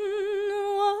sun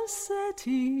was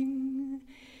setting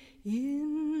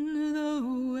in the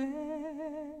west.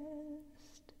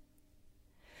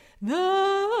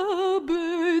 The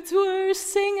birds were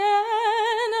singing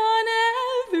on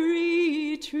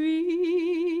every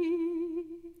tree.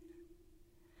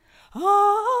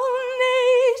 All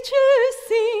nature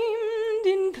seemed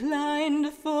inclined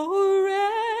for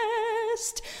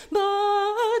rest,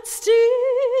 but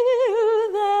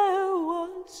still there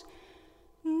was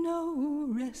no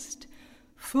rest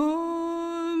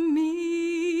for me.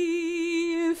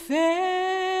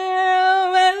 Farewell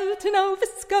to Nova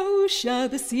Scotia,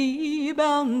 the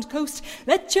sea-bound coast.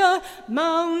 Let your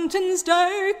mountains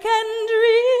dark and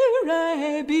drear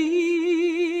I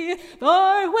be.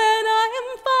 For when I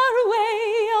am far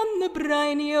away on the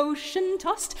briny ocean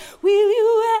tossed, will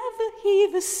you ever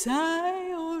heave a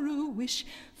sigh or a wish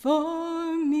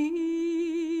for me?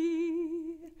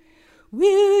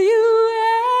 Will you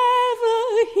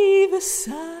ever heave a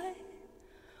sigh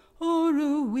or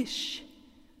a wish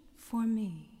for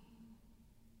me?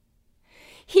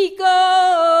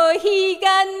 Higo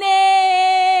higane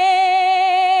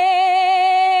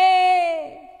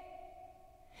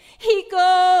Higo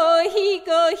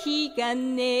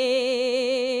higane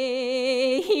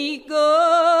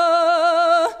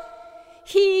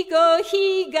Higo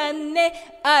higane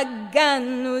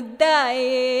aganu dae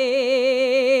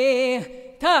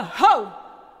Ta-ho!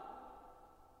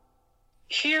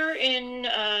 Here in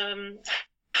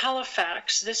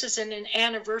Halifax, this is in an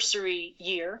anniversary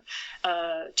year.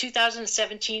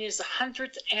 2017 is the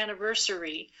 100th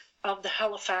anniversary of the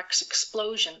Halifax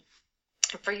explosion.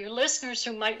 For your listeners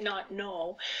who might not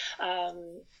know,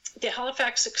 the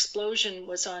Halifax explosion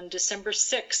was on December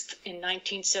 6th in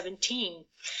 1917.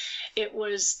 It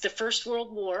was the First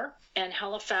World War, and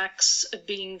Halifax,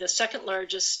 being the second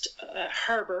largest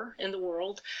harbor in the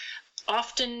world,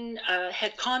 often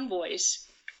had convoys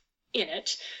in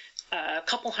it. a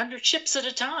couple hundred ships at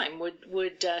a time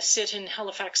would sit in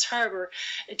Halifax Harbor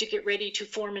to get ready to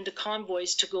form into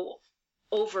convoys to go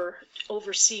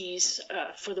overseas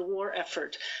for the war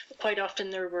effort. Quite often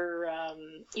there were,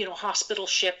 hospital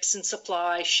ships and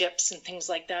supply ships and things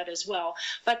like that as well.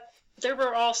 But there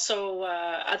were also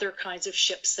other kinds of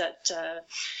ships that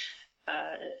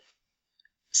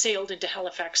sailed into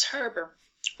Halifax Harbor.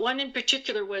 One in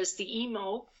particular was the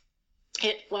Emo.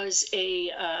 It was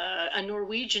a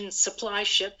Norwegian supply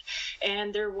ship,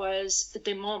 and there was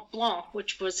the Mont Blanc,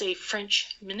 which was a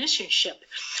French munition ship.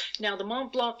 Now, the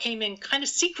Mont Blanc came in kind of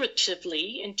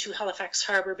secretively into Halifax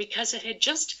Harbor because it had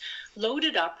just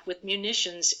loaded up with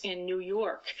munitions in New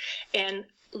York. And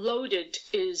loaded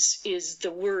is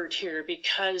the word here,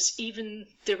 because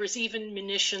there was even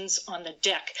munitions on the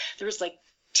deck. There was like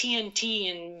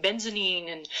TNT and benzene,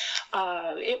 and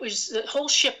the whole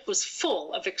ship was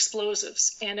full of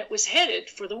explosives, and it was headed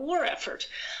for the war effort,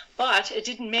 but it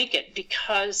didn't make it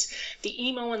because the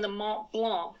Emo and the Mont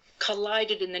Blanc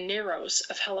collided in the narrows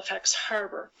of Halifax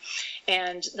Harbor,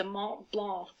 and the Mont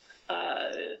Blanc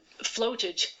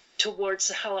floated towards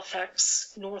the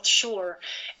Halifax North Shore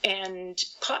and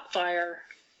caught fire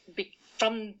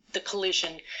from the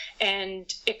collision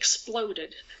and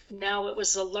exploded. Now, it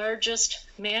was the largest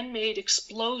man-made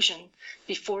explosion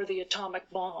before the atomic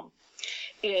bomb.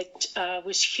 It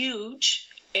was huge,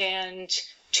 and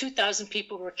 2,000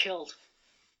 people were killed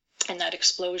in that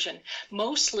explosion.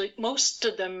 Most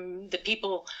of them, the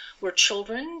people, were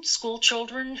children, school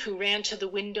children, who ran to the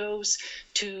windows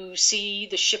to see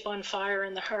the ship on fire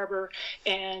in the harbor,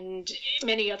 and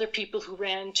many other people who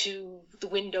ran to the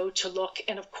window to look.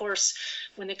 And of course,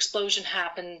 when the explosion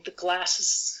happened, the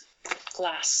glass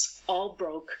all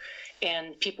broke,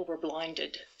 and people were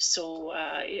blinded. So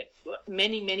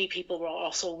many people were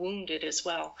also wounded as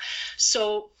well.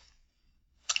 So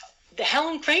the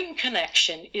Helen Creighton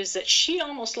connection is that she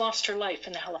almost lost her life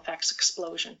in the Halifax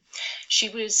explosion.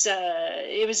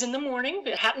 It was in the morning.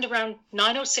 It happened around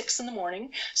 9:06 in the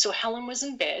morning. So Helen was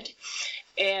in bed,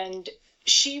 and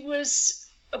she was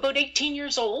about 18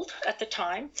 years old at the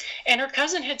time, and her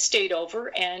cousin had stayed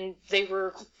over, and they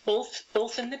were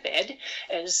both in the bed,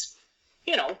 as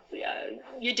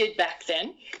you did back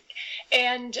then.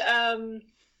 And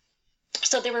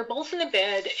so they were both in the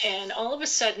bed, and all of a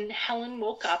sudden Helen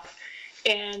woke up,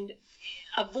 and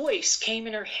a voice came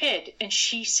in her head, and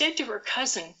she said to her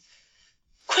cousin,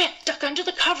 "Quick, duck under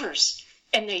the covers."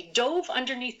 And they dove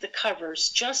underneath the covers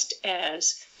just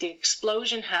as the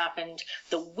explosion happened.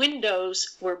 The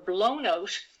windows were blown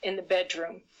out in the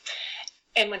bedroom.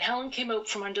 And when Helen came out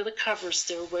from under the covers,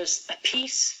 there was a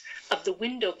piece of the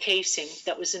window casing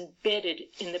that was embedded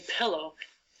in the pillow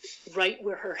right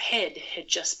where her head had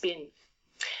just been.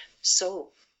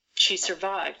 So she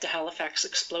survived the Halifax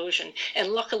explosion,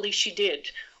 and luckily she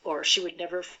did, or she would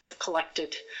never have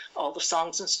collected all the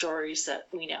songs and stories that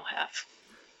we now have.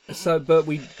 So, but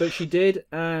she did,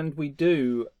 and we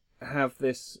do have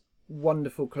this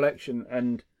wonderful collection,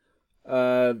 and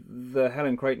the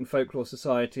Helen Creighton Folklore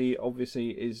Society obviously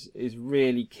is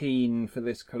really keen for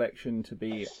this collection to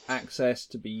be accessed,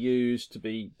 to be used, to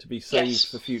be saved Yes.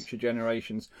 for future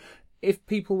generations. If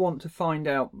people want to find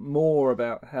out more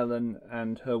about Helen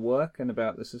and her work and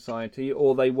about the society,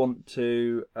 or they want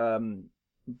to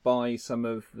buy some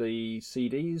of the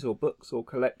CDs or books or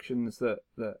collections that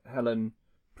Helen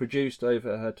produced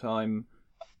over her time,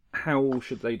 how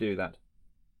should they do that?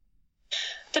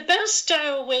 The best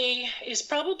way is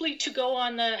probably to go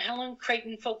on the Helen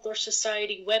Creighton Folklore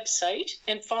Society website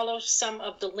and follow some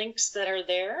of the links that are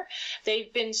there.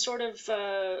 They've been sort of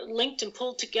linked and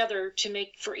pulled together to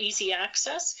make for easy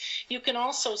access. You can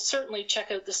also certainly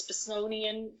check out the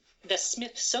Smithsonian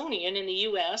in the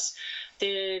U.S.,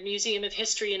 the Museum of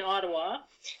History in Ottawa,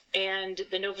 and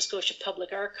the Nova Scotia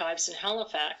Public Archives in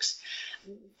Halifax.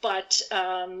 But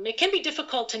it can be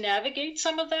difficult to navigate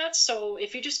some of that. So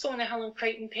if you just go on the Helen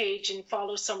Creighton page and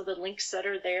follow some of the links that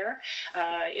are there,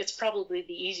 it's probably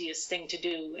the easiest thing to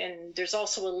do. And there's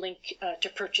also a link to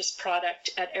purchase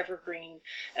product at Evergreen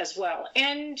as well.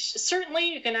 And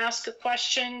certainly you can ask a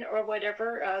question or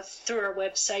whatever through our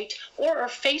website or our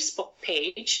Facebook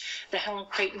page, the Helen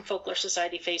Creighton Folklore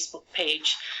Society Facebook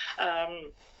page.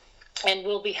 And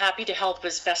we'll be happy to help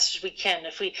as best as we can.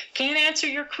 If we can't answer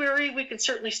your query, we can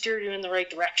certainly steer you in the right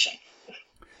direction.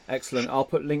 Excellent. I'll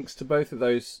put links to both of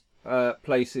those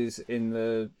places in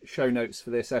the show notes for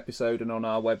this episode and on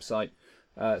our website,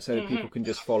 so that people can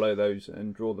just follow those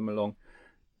and draw them along.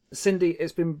 Cindy,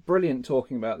 it's been brilliant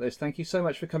talking about this. Thank you so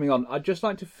much for coming on. I'd just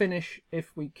like to finish,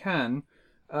 if we can,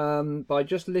 by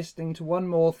just listening to one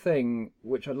more thing,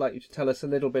 which I'd like you to tell us a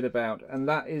little bit about, and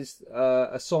that is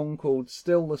a song called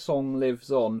 "Still the Song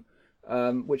Lives On,"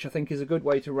 which I think is a good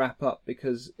way to wrap up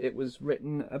because it was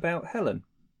written about Helen.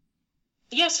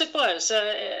 Yes, it was.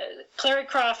 Clary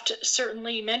Croft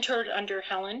certainly mentored under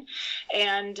Helen,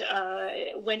 and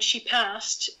when she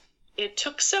passed, it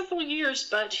took several years,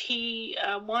 but he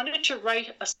wanted to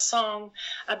write a song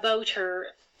about her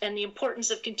and the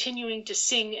importance of continuing to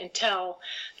sing and tell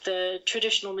the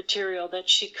traditional material that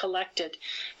she collected.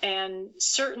 And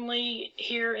certainly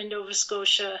here in Nova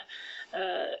Scotia,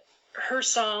 her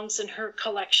songs and her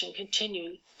collection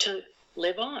continue to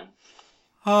live on.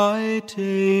 I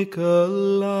take a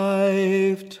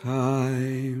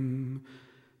lifetime,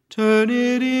 turn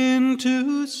it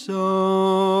into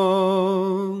song,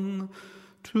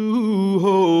 to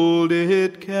hold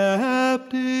it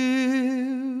captive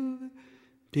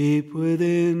deep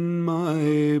within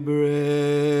my breast,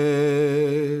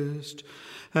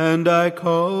 and I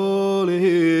call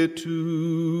it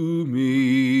to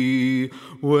me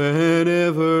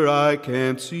whenever I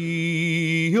can't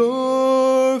see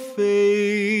your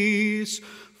face,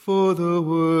 for the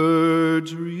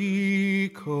words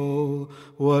recall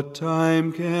what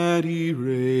time can't erase.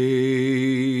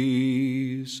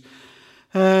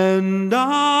 And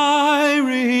I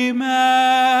remember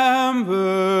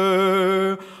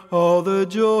all the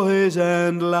joys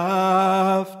and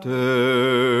laughter,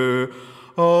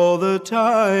 all the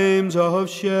times of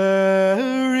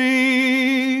sharing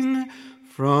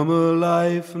from a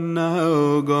life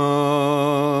now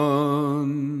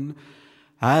gone,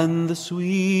 and the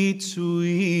sweet,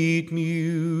 sweet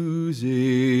music,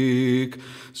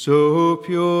 so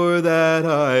pure that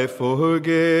I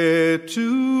forget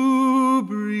to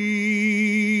breathe.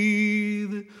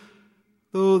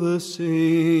 Though the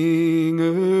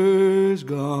singer's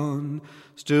gone,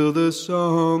 still the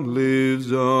song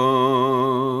lives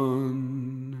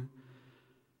on.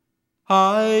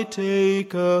 I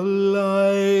take a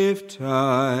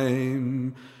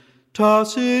lifetime,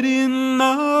 toss it in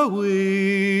the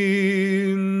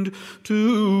wind,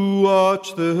 to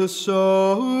watch the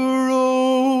sorrows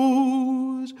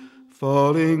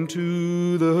falling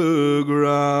to the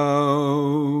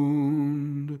ground.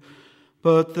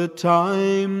 But the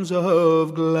times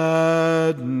of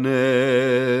gladness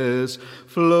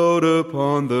float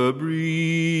upon the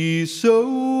breeze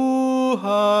so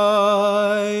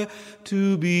high,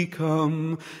 to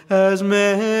become as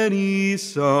many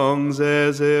songs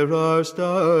as there are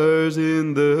stars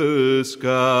in the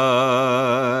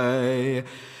sky.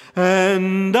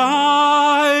 And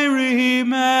I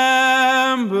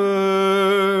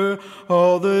remember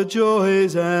all the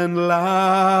joys and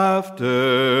laughter,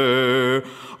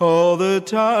 all the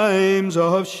times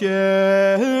of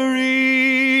sharing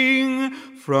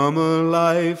from a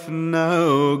life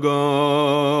now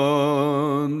gone.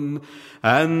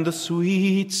 And the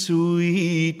sweet,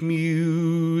 sweet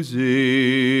music,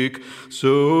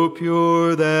 so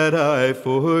pure that I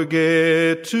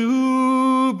forget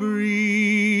to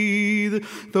breathe.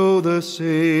 Though the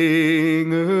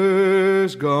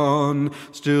singer's gone,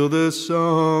 still the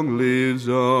song lives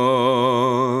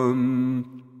on.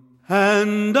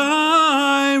 And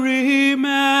I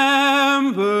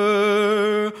remember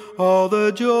all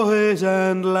the joys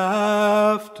and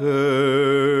laughter,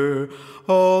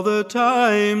 all the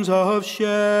times of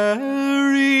sharing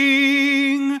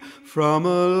from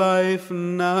a life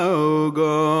now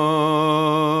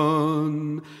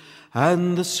gone.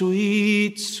 And the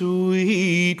sweet,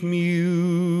 sweet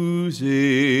music,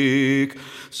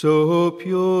 so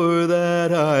pure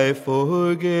that I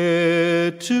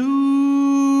forget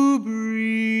to breathe.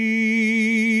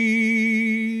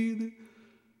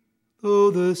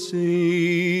 Though the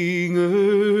singer's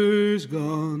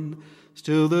gone,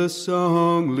 still the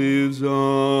song lives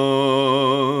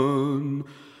on.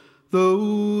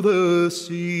 Though the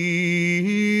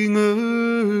singer's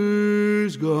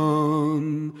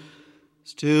gone,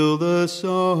 still the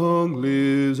song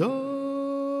lives on.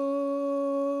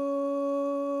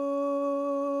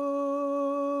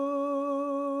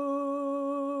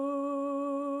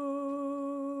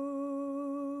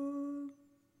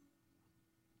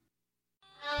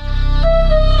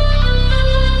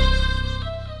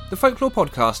 The Folklore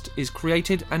Podcast is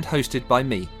created and hosted by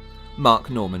me, Mark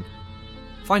Norman.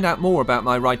 Find out more about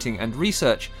my writing and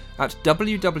research at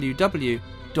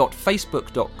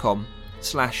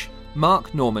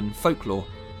www.facebook.com/MarkNormanFolklore.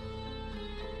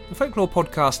 The Folklore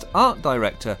Podcast art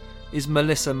director is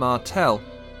Melissa Martell.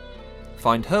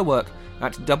 Find her work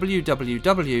at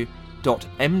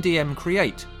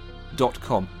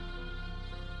www.mdmcreate.com.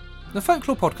 The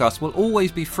Folklore Podcast will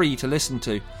always be free to listen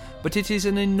to, but it is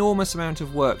an enormous amount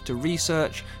of work to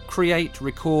research, create,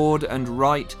 record and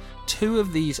write 2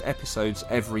 of these episodes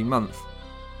every month.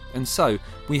 And so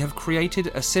we have created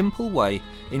a simple way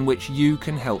in which you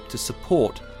can help to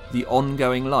support the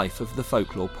ongoing life of the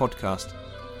Folklore podcast.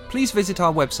 Please visit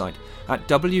our website at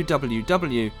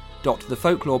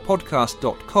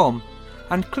www.thefolklorepodcast.com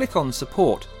and click on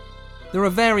support. There are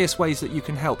various ways that you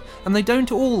can help, and they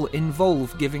don't all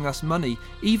involve giving us money.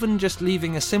 Even just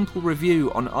leaving a simple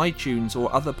review on iTunes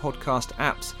or other podcast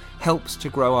apps helps to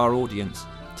grow our audience.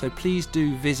 So please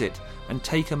do visit and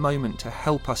take a moment to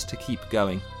help us to keep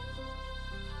going.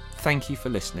 Thank you for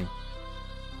listening.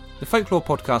 The Folklore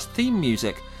Podcast theme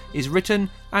music is written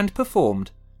and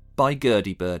performed by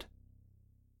Gurdybird.